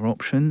have other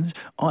options.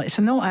 It's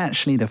not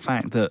actually the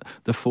fact that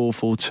the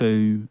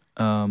 4-4-2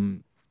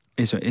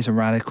 is a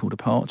radical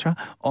departure.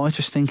 I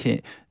just think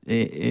it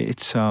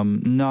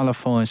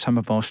nullifies some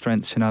of our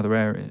strengths in other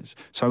areas.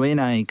 So in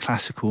a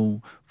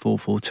classical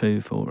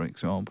 4-4-2, for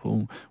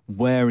example,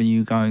 where are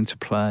you going to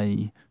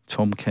play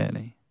Tom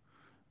Cairney?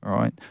 All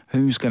right,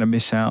 who's going to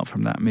miss out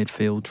from that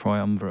midfield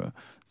triumvirate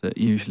that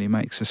usually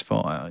makes us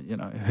fire? You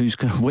know, who's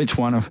going to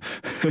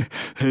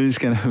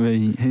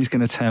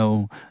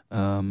tell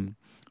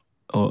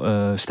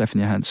Stefan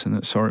Johansson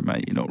that, sorry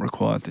mate, you're not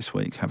required this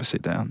week, have a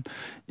sit down.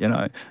 You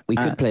know, we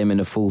could play him in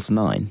a false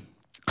 9.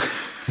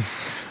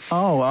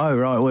 Oh,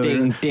 right.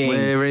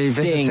 We're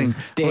revisiting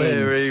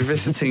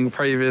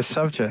previous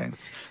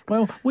subjects.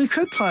 Well, we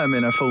could play him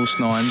in a false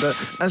 9, but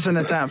as an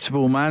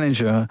adaptable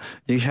manager,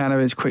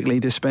 Jukanovic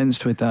quickly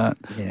dispensed with that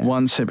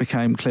once it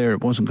became clear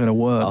it wasn't going to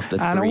work. After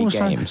 3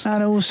 games.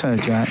 And also,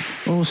 Jack,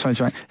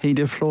 he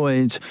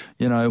deployed,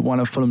 one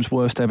of Fulham's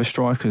worst ever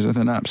strikers and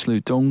an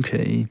absolute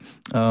donkey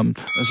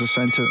as a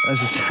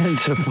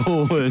centre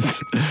forward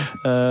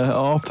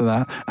after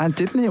that. And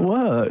didn't it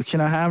work?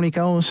 How many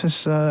goals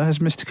has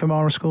Mr.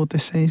 Kamara scored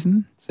this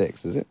season?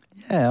 6, is it?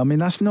 Yeah, I mean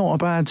that's not a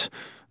bad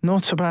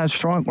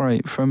strike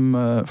rate from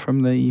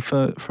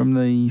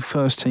the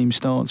first team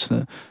starts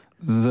that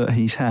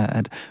he's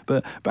had.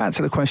 But back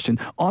to the question,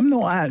 I'm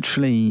not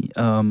actually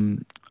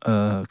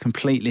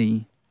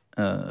completely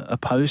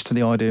opposed to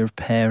the idea of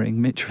pairing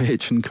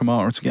Mitrovic and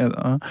Kamara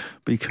together,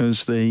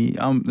 because the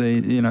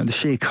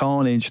sheer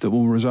carnage that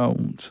will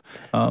result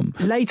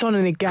late on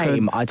in the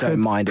game, I don't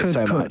mind it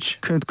so much.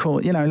 Could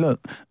cause, look.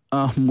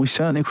 We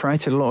certainly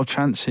created a lot of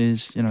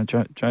chances.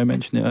 Joe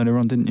mentioned it earlier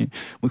on, didn't you?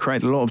 We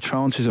created a lot of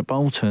chances at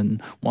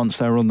Bolton once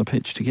they were on the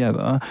pitch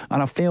together.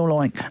 And I feel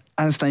like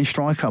as they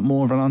strike up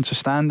more of an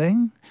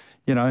understanding,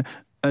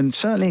 and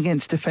certainly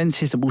against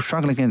defences that will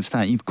struggle against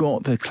that, you've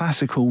got the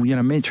classical,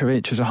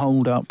 Mitrovic as a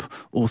hold-up,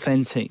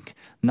 authentic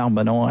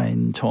number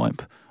 9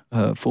 type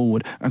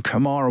forward. And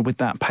Kamara with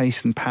that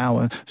pace and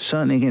power,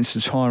 certainly against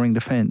a tiring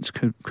defence,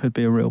 could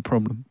be a real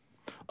problem.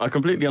 I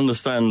completely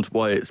understand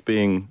why it's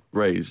being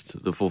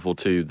raised, the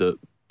 4-4-2,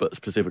 but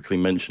specifically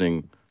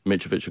mentioning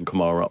Mitrovic and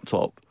Kamara up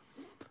top.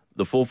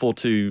 The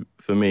 4-4-2,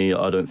 for me,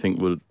 I don't think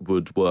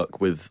would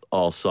work with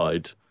our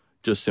side,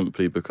 just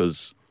simply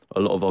because a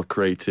lot of our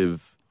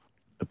creative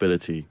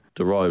ability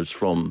derives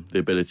from the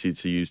ability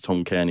to use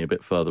Tom Cairney a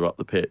bit further up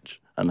the pitch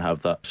and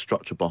have that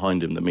structure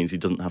behind him that means he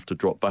doesn't have to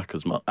drop back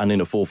as much. And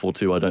in a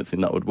 4-4-2, I don't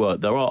think that would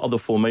work. There are other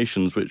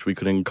formations which we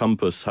could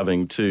encompass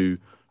having 2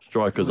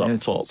 strikers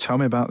up top. Tell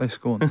me about this,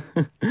 go on.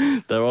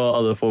 There are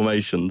other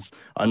formations.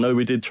 I know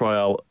we did try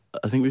out,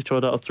 I think we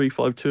tried out a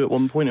 3-5-2 at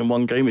one point in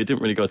one game. It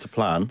didn't really go to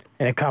plan.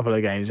 In a couple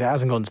of games. It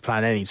hasn't gone to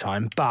plan any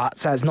time. But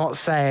that's not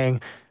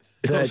saying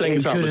it's not saying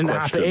it couldn't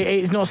happen.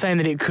 It's not saying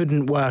that it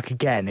couldn't work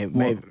again.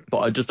 But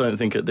I just don't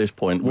think at this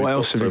point what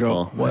else have you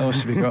got? What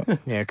else have you got?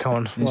 Yeah, come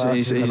on.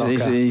 He's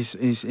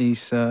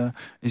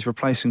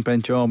replacing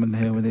Ben Jarman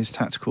here with his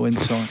tactical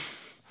insight.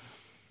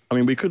 I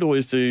mean, we could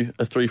always do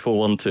a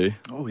 3-4-1-2.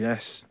 Oh,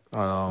 yes.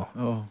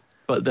 Oh.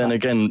 But then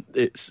again,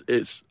 it's.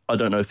 I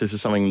don't know if this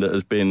is something that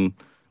has been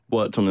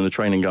worked on in the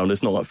training ground.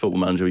 It's not like Football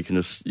Manager.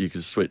 You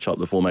can switch up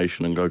the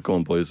formation and go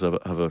on, boys, have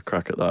a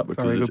crack at that,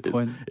 because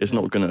it's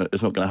not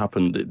gonna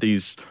happen.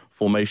 These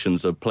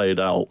formations are played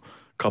out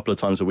a couple of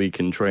times a week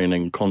in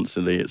training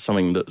constantly. It's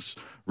something that's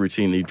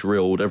routinely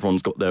drilled.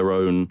 Everyone's got their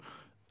own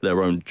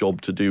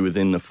job to do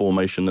within the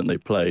formation that they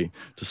play.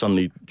 To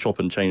suddenly chop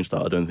and change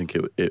that, I don't think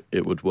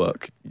it would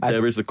work.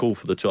 There is a call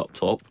for the 2 up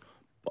top.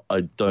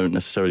 I don't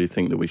necessarily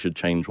think that we should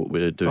change what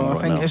we're doing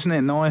right now. Isn't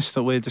it nice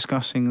that we're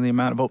discussing the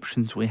amount of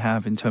options we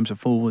have in terms of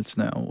forwards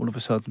now, all of a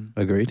sudden?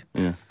 Agreed.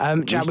 Yeah.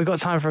 Jack, we've got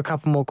time for a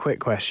couple more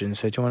quick questions,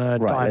 so do you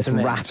want to dive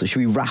in? Should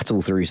we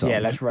rattle through some? Yeah,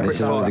 let's rattle. This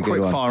is always a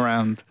good one. Fire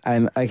round.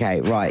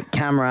 Okay, right.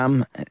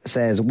 Camram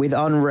says, with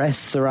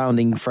unrest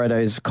surrounding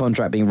Fredo's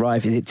contract being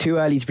rife, is it too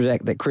early to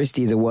predict that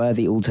Christie is a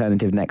worthy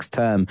alternative next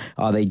term?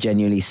 Are they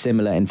genuinely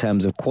similar in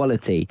terms of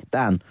quality?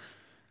 Dan?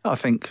 I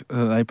think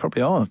they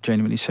probably are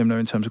genuinely similar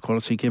in terms of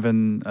quality,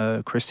 given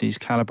Christie's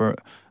calibre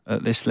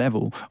at this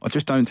level. I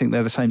just don't think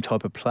they're the same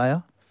type of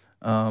player.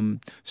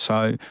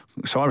 So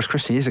Cyrus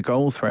Christie is a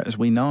goal threat, as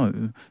we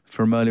know,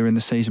 from earlier in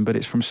the season, but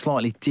it's from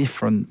slightly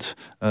different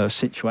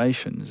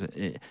situations,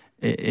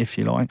 if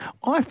you like.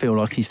 I feel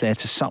like he's there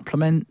to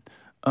supplement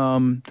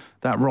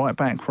that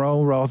right-back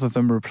role rather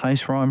than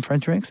replace Ryan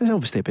Fredericks. There's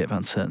obviously a bit of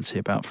uncertainty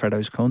about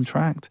Fredo's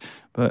contract,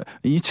 but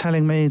are you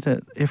telling me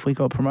that if we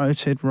got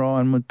promoted,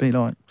 Ryan would be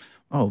like,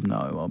 oh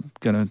no, I'm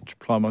going to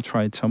apply my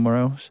trade somewhere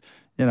else?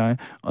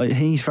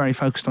 He's very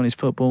focused on his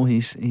football.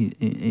 He's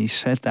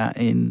said that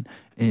in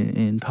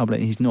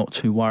public. He's not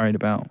too worried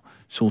about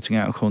sorting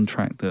out a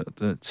contract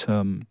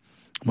that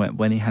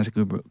when he has a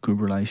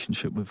good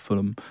relationship with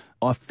Fulham.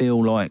 I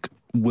feel like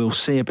we'll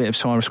see a bit of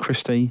Cyrus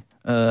Christie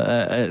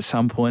at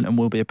some point, and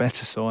we'll be a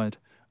better side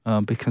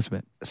because of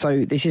it.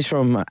 So this is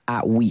from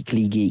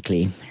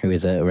 @WeeklyGeekly, who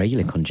is a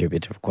regular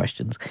contributor of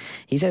questions.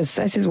 He says,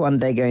 Cess is one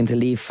day going to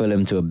leave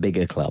Fulham to a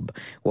bigger club.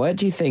 What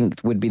do you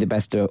think would be the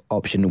best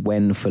option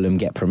when Fulham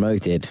get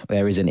promoted?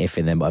 There is an if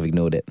in them, but I've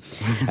ignored it.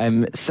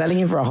 Selling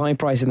him for a high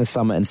price in the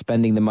summer and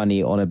spending the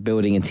money on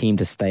building a team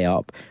to stay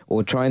up,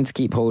 or trying to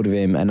keep hold of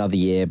him another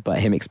year, but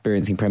him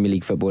experiencing Premier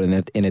League football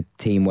in a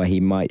team where he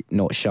might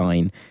not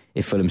shine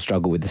if Fulham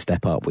struggle with the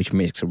step up, which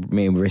may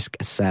risk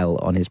a sell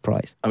on his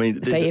price. I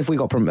mean, say if we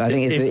got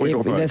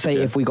promoted, let's say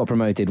if we got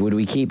promoted, would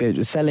we keep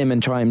it, sell him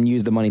and try and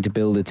use the money to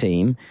build a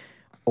team,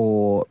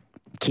 or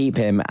keep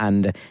him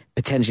and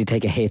potentially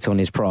take a hit on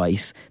his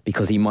price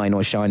because he might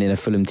not shine in a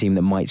Fulham team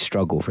that might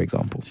struggle, for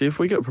example? See, if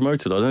we get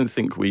promoted, I don't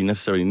think we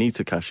necessarily need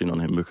to cash in on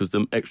him, because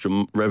the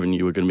extra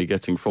revenue we're going to be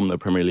getting from the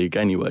Premier League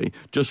anyway,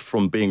 just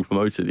from being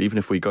promoted, even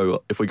if we go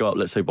up,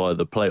 let's say, by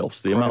the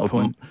playoffs, the amount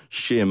of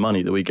sheer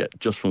money that we get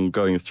just from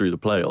going through the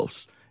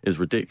playoffs is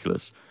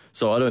ridiculous.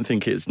 So I don't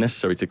think it's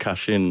necessary to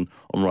cash in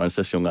on Ryan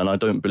Sessegnon, and I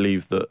don't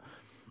believe that.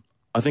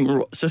 I think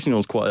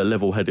Sessegnon's quite a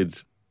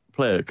level-headed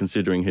player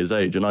considering his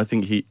age, and I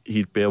think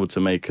he'd be able to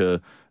make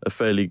a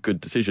fairly good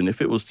decision. If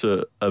it was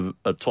to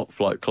a top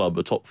flight club,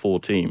 a top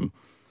 4 team,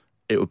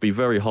 it would be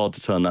very hard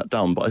to turn that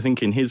down. But I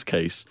think in his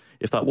case,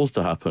 if that was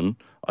to happen,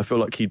 I feel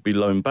like he'd be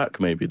loaned back.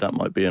 Maybe that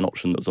might be an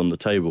option that's on the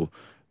table.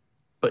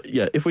 But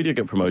yeah, if we did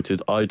get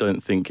promoted, I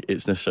don't think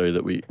it's necessary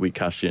that we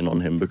cash in on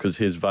him, because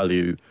his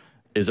value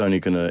is only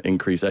going to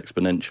increase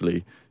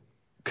exponentially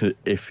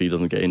if he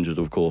doesn't get injured,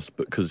 of course,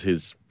 but because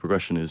his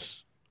progression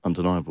is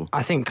undeniable.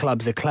 I think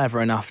clubs are clever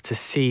enough to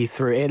see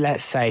through it.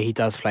 Let's say he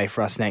does play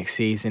for us next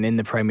season in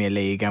the Premier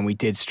League and we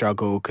did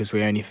struggle because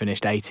we only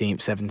finished 18th,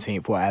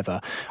 17th,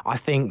 whatever. I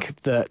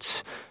think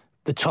that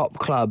the top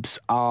clubs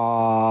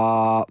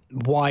are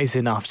wise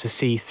enough to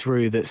see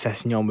through that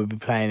Sessegnon would be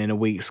playing in a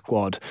weak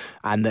squad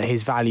and that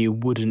his value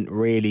wouldn't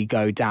really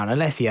go down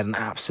unless he had an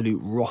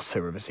absolute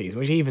rotter of a season,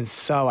 which even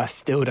so, I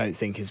still don't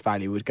think his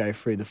value would go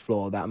through the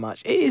floor that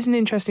much. It is an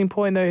interesting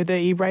point, though, that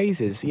he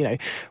raises. You know,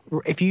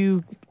 if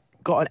you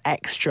got an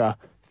extra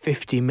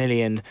 50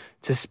 million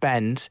to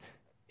spend,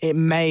 it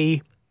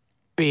may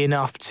be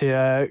enough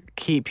to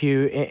keep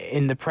you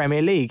in the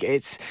Premier League.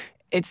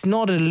 It's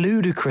not a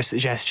ludicrous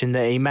suggestion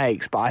that he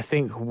makes, but I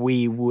think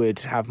we would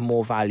have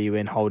more value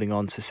in holding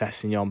on to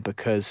Sessegnon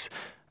because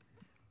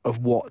of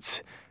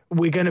what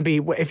we're going to be.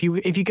 If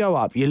you go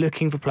up, you're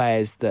looking for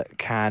players that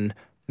can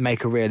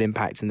make a real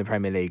impact in the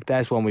Premier League.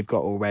 There's one we've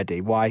got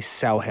already. Why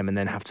sell him and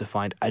then have to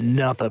find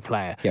another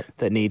player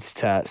that needs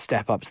to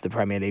step up to the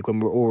Premier League when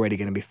we're already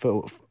going to be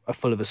full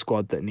of a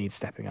squad that needs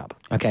stepping up?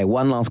 Okay,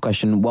 one last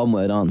question.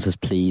 1-word answers,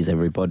 please,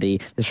 everybody.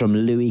 This is from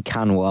Louis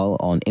Canwell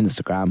on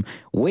Instagram.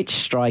 Which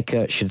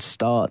striker should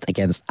start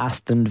against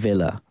Aston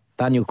Villa?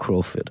 Daniel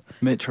Crawford.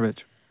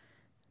 Mitrovic.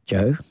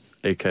 Joe?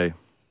 AK.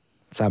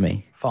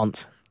 Sammy?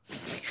 Font.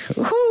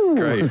 Woohoo!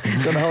 Great.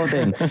 Got the whole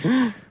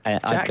thing.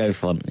 I'd go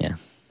Font, yeah.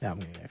 Yeah, I'm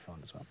going to go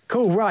Font as well.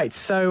 Cool, right.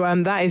 So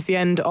that is the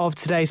end of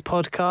today's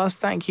podcast.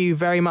 Thank you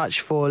very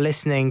much for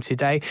listening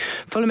today.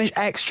 Fulhamish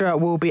Extra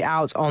will be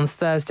out on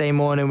Thursday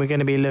morning. We're going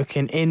to be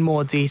looking in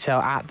more detail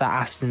at the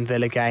Aston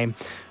Villa game,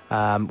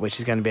 which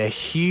is going to be a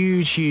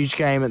huge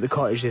game at the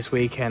Cottage this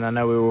weekend. I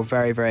know we're all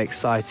very, very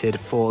excited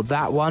for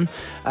that one.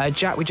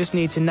 Jack, we just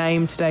need to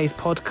name today's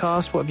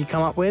podcast. What have you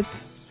come up with?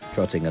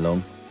 Trotting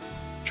along.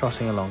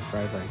 Trotting along.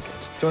 Very, very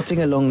good.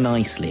 Trotting along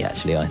nicely,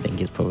 actually, I think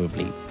is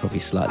probably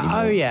slightly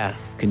more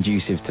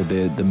conducive to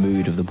the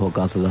mood of the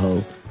podcast as a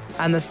whole.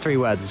 And there's 3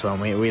 words as well.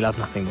 We love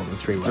nothing more than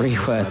 3 words. 3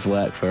 words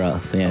work for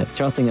us, yeah.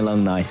 Trotting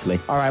along nicely.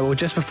 All right, well,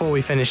 just before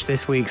we finish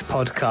this week's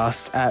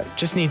podcast,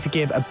 just need to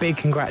give a big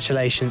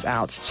congratulations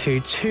out to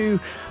 2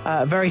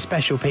 very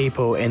special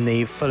people in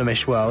the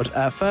Fulhamish world.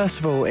 First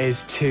of all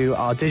is to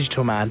our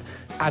digital man,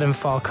 Adam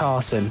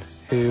Farcarson,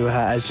 who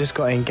has just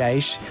got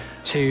engaged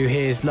to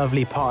his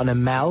lovely partner,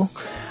 Mel.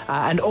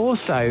 And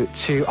also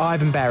to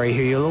Ivan Berry,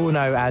 who you'll all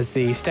know as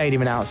the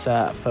stadium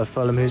announcer for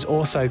Fulham, who's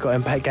also got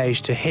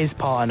engaged to his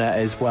partner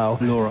as well.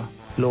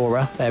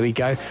 Laura, there we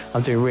go.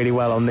 I'm doing really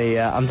well on the...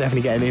 I'm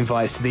definitely getting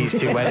invites to these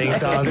 2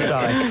 weddings, aren't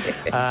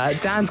I?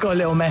 Dan's got a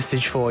little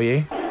message for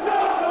you.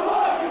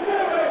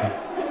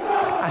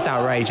 That's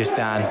outrageous,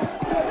 Dan.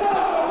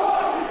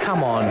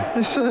 Come on.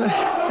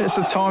 It's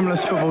a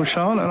timeless football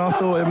chant, and I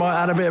thought it might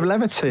add a bit of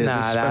levity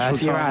at this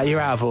special time. You're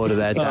out of order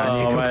there,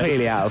 Dan. You're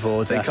completely out of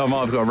order. I think I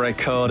might have got a red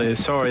card here.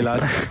 Sorry,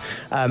 lad.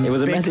 It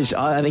was a message.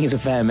 I think it's a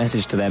fair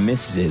message to their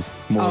missuses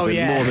more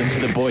than to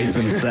the boys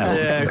themselves.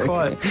 Yeah,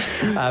 quite.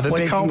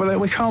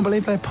 We can't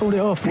believe they pulled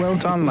it off. Well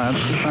done,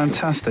 lads.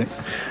 Fantastic.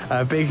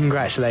 Big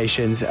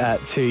congratulations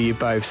to you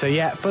both. So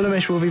yeah,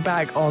 Fulhamish will be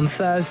back on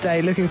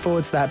Thursday. Looking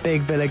forward to that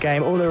big Villa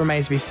game. All that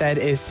remains to be said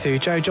is to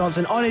Joe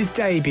Johnson on his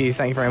debut.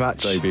 Thank you very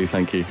much. Debut,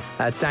 thank you.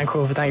 To Dan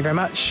Crawford, thank you very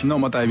much. Not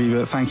my debut,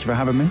 but thank you for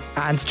having me.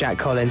 And to Jack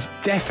Collins,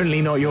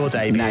 definitely not your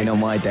debut. No, not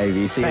my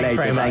debut. See you later.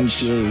 Very much.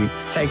 Thank you.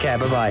 Take care.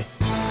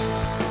 Bye-bye.